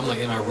 I'm like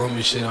in my room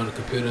and shit on the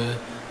computer.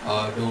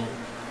 I don't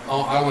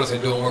want to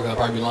say doing work. I'll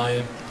probably be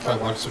lying.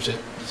 Probably watching some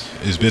shit.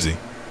 He's busy.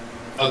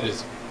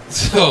 Others.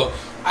 So,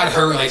 I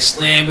heard like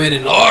slamming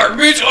and,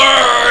 bitch,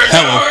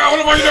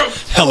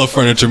 hella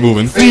furniture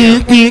moving.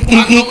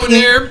 I go in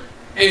there.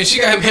 And she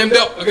got him hemmed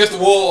up against the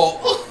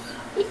wall.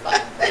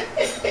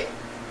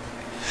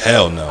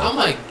 Hell no. I'm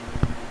like,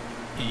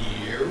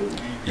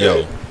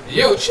 yo,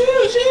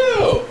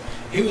 chill.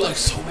 He was like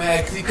so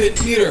mad because he couldn't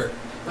beat her.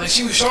 Like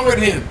she was stronger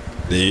than him.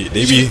 They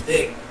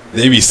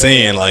be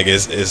saying like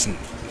it's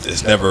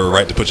never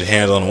right to put your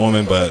hands on a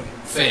woman, but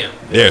fam,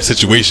 there are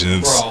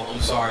situations. Bro, I'm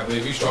sorry, but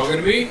if you're stronger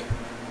than me,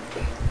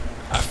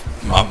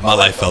 my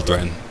life felt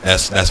threatened.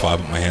 That's why I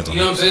put my hands on. You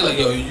know what I'm saying? Like,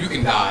 yo, you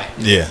can die.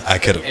 Yeah, I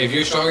could have. If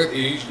you're stronger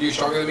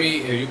than me.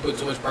 If you put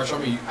too much pressure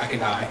on me, I can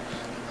die.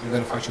 I'm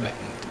gonna fight you back.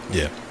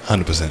 Yeah,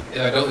 100%. If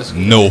I don't,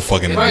 no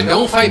fucking. If I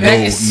don't fight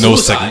back, it's suicide. No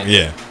second.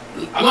 Yeah.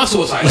 I'm not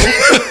suicidal.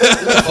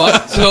 What the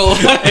fuck?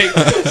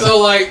 So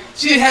like,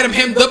 she had him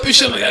hemmed up and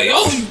shit. I'm like,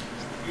 yo,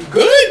 you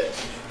good?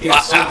 He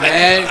got so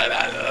mad.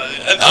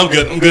 I'm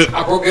good.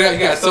 I broke it out. He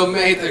got so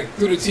mad. He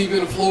threw the TV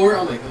on the floor.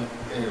 I'm like, damn.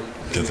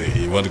 Because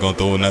he wasn't going to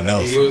throw nothing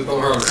else. He wasn't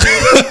going to hurt her.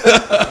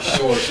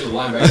 Sure, she was a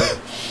linebacker.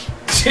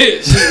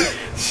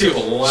 she was a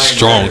linebacker.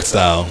 Strong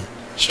style.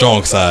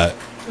 Strong side.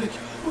 Like,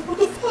 what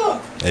the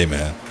fuck? Hey,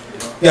 man.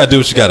 You got to do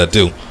what you got to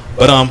do.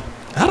 But,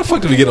 how the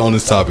fuck did we get on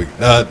this topic?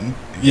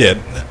 Yeah.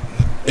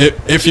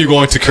 If you're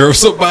going to curve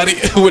somebody,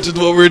 which is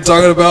what we're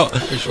talking about.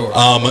 For sure.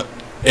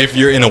 If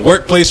you're in a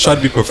workplace, try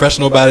to be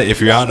professional about it. If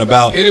you're out and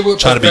about,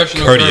 try to be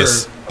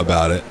courteous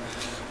about it.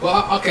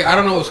 Well, okay, I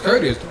don't know what's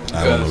courteous, though.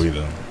 I don't know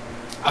either.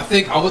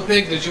 I would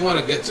think that you want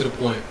to get to the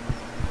point.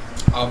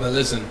 But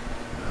listen,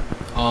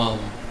 I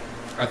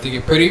think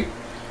you're pretty,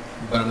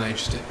 but I'm not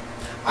interested.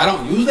 I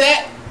don't use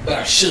that, but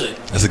I should.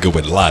 That's a good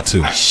way to lie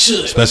too. I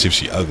should, especially if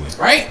she ugly.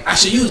 Right? I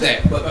should use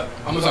that, but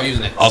I'm gonna start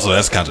using that. Also,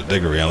 that's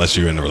contradictory unless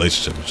you're in a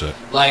relationship and shit.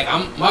 Like,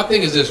 my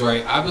thing is this,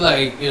 right? I'd be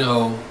like,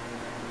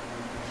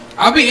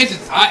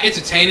 I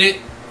entertain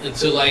it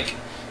until like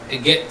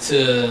it get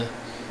to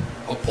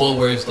a point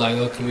where it's like,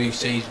 oh, can we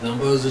exchange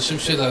numbers or some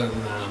shit? Like,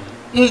 nah.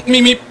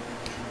 Me.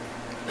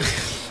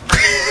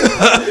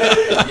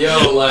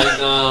 Yo, like,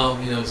 you know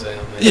what I'm saying?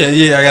 Man.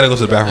 Yeah, I gotta go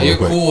to the bathroom real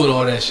quick. You're cool and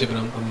all that shit, but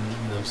I'm, you know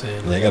what I'm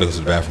saying? Yeah, I gotta go to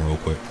the bathroom real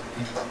quick.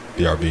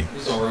 BRB. You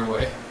just don't run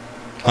away.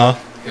 Huh?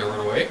 You can't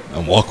run away?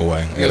 I'm walk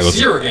away. You gotta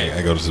see her again.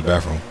 I go to the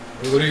bathroom.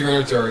 What do you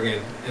run into her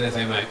again in that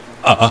same night?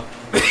 Alright,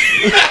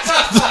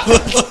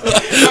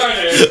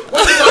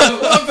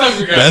 what time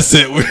we got? That's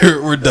it.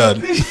 We're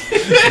done.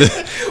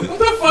 What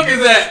the fuck is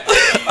that?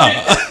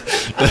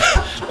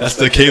 That's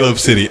the Caleb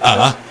City.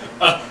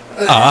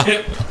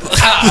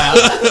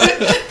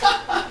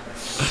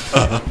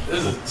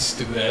 This is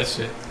stupid ass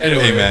shit.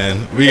 Anyway, hey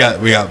man, we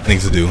got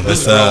things to do.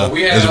 Let's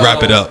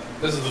wrap it up.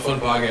 This is a fun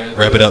podcast.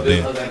 Wrap it up,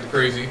 then. This is not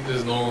crazy. This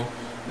is normal.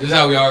 This is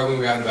how we are when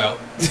we're out and about.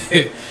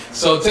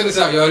 So check this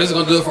out, y'all. This is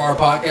gonna do it for our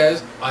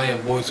podcast. I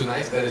am Boy Too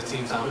Nice. That is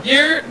Team Time.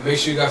 Yeah. Make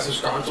sure you guys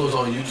subscribe to us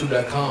on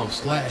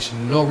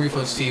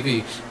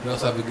YouTube.com/NoRefundsTV. We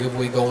also have a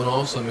giveaway going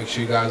on, so make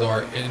sure you guys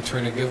are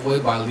entering a giveaway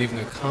by leaving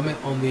a comment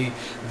on the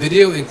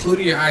video,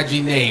 including your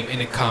IG name in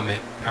the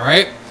comment. All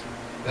right.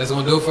 That's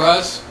gonna do it for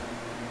us.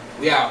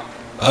 We out.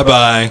 Bye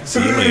bye.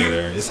 See you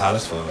later. It's hot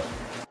as fuck.